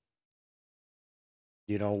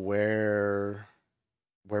 where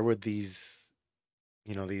would these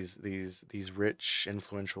rich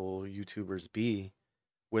influential YouTubers be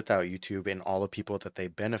without YouTube and all the people that they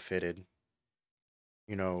benefited,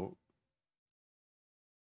 you know,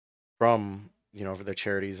 from, for the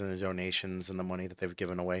charities and the donations and the money that they've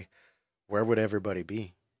given away? Where would everybody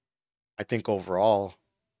be? I think you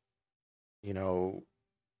know,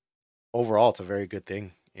 overall, it's a very good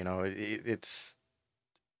thing.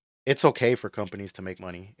 It's okay for companies to make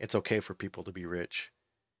money. It's okay for people to be rich,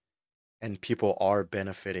 and people are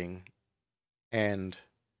benefiting and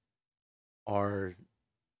are,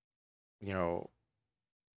 you know,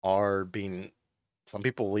 are being, some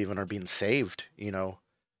people even are being saved,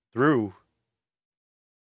 through,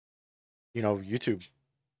 YouTube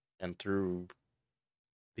and through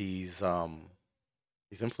these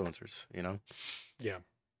these influencers. Yeah.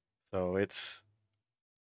 So it's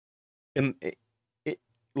in it,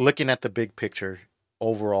 looking at the big picture,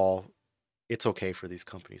 overall, it's okay for these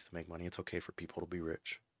companies to make money. It's okay for people to be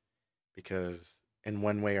rich, because in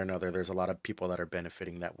one way or another, there's a lot of people that are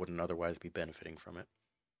benefiting that wouldn't otherwise be benefiting from it.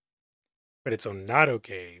 But it's not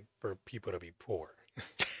okay for people to be poor.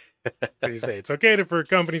 So you say it's okay for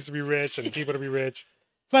companies to be rich and people to be rich.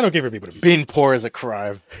 It's not okay for people to be Being poor is a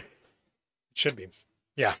crime. It should be.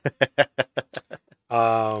 Yeah. Is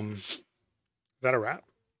that a wrap?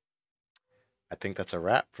 I think that's a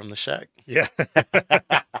wrap from the shack. Yeah.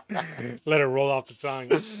 Let it roll off the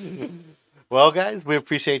tongue. Well, guys, we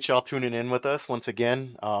appreciate y'all tuning in with us once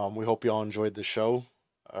again. We hope y'all enjoyed the show.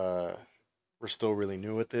 We're still really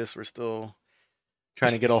new at this. We're still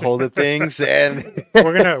trying to get a hold of things, and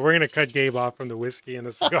we're gonna cut Gabe off from the whiskey and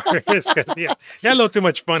the cigars because he had a little too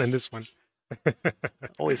much fun in this one.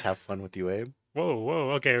 Always have fun with you, Abe.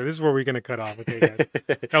 Whoa. Okay, this is where we're gonna cut off. Okay,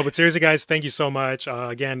 guys. No, but seriously, guys, thank you so much.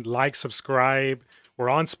 Again, like, subscribe. We're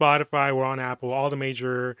on Spotify. We're on Apple. All the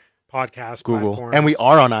major podcast Google, platforms. and we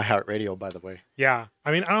are on iHeartRadio, by the way. Yeah,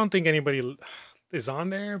 I mean, I don't think anybody is on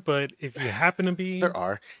there, but if you happen to be, there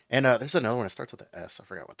are. And there's another one that starts with an S. I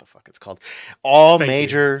forgot what the fuck it's called. All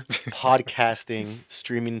major podcasting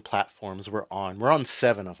streaming platforms we're on. We're on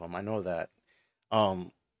 7 of them. I know that.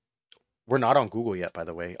 We're not on Google yet, by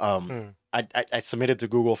the way. I submitted to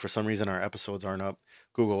Google. For some reason, our episodes aren't up.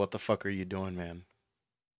 Google, what the fuck are you doing, man?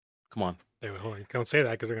 Come on. Hey, hold on. Don't say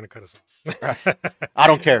that because they're going to cut us off. I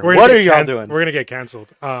don't care. What are y'all doing? We're going to get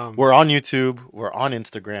canceled. We're on YouTube. We're on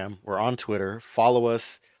Instagram. We're on Twitter. Follow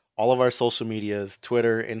us. All of our social medias,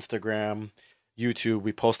 Twitter, Instagram, YouTube.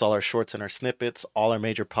 We post all our shorts and our snippets. All our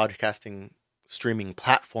major podcasting streaming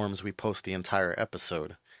platforms, we post the entire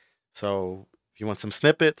episode. So if you want some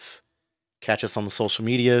snippets, catch us on the social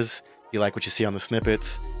medias. If you like what you see on the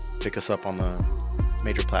snippets, pick us up on the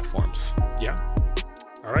major platforms. Yeah.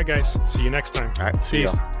 All right, guys. See you next time. All right. See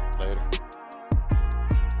y'all. Later.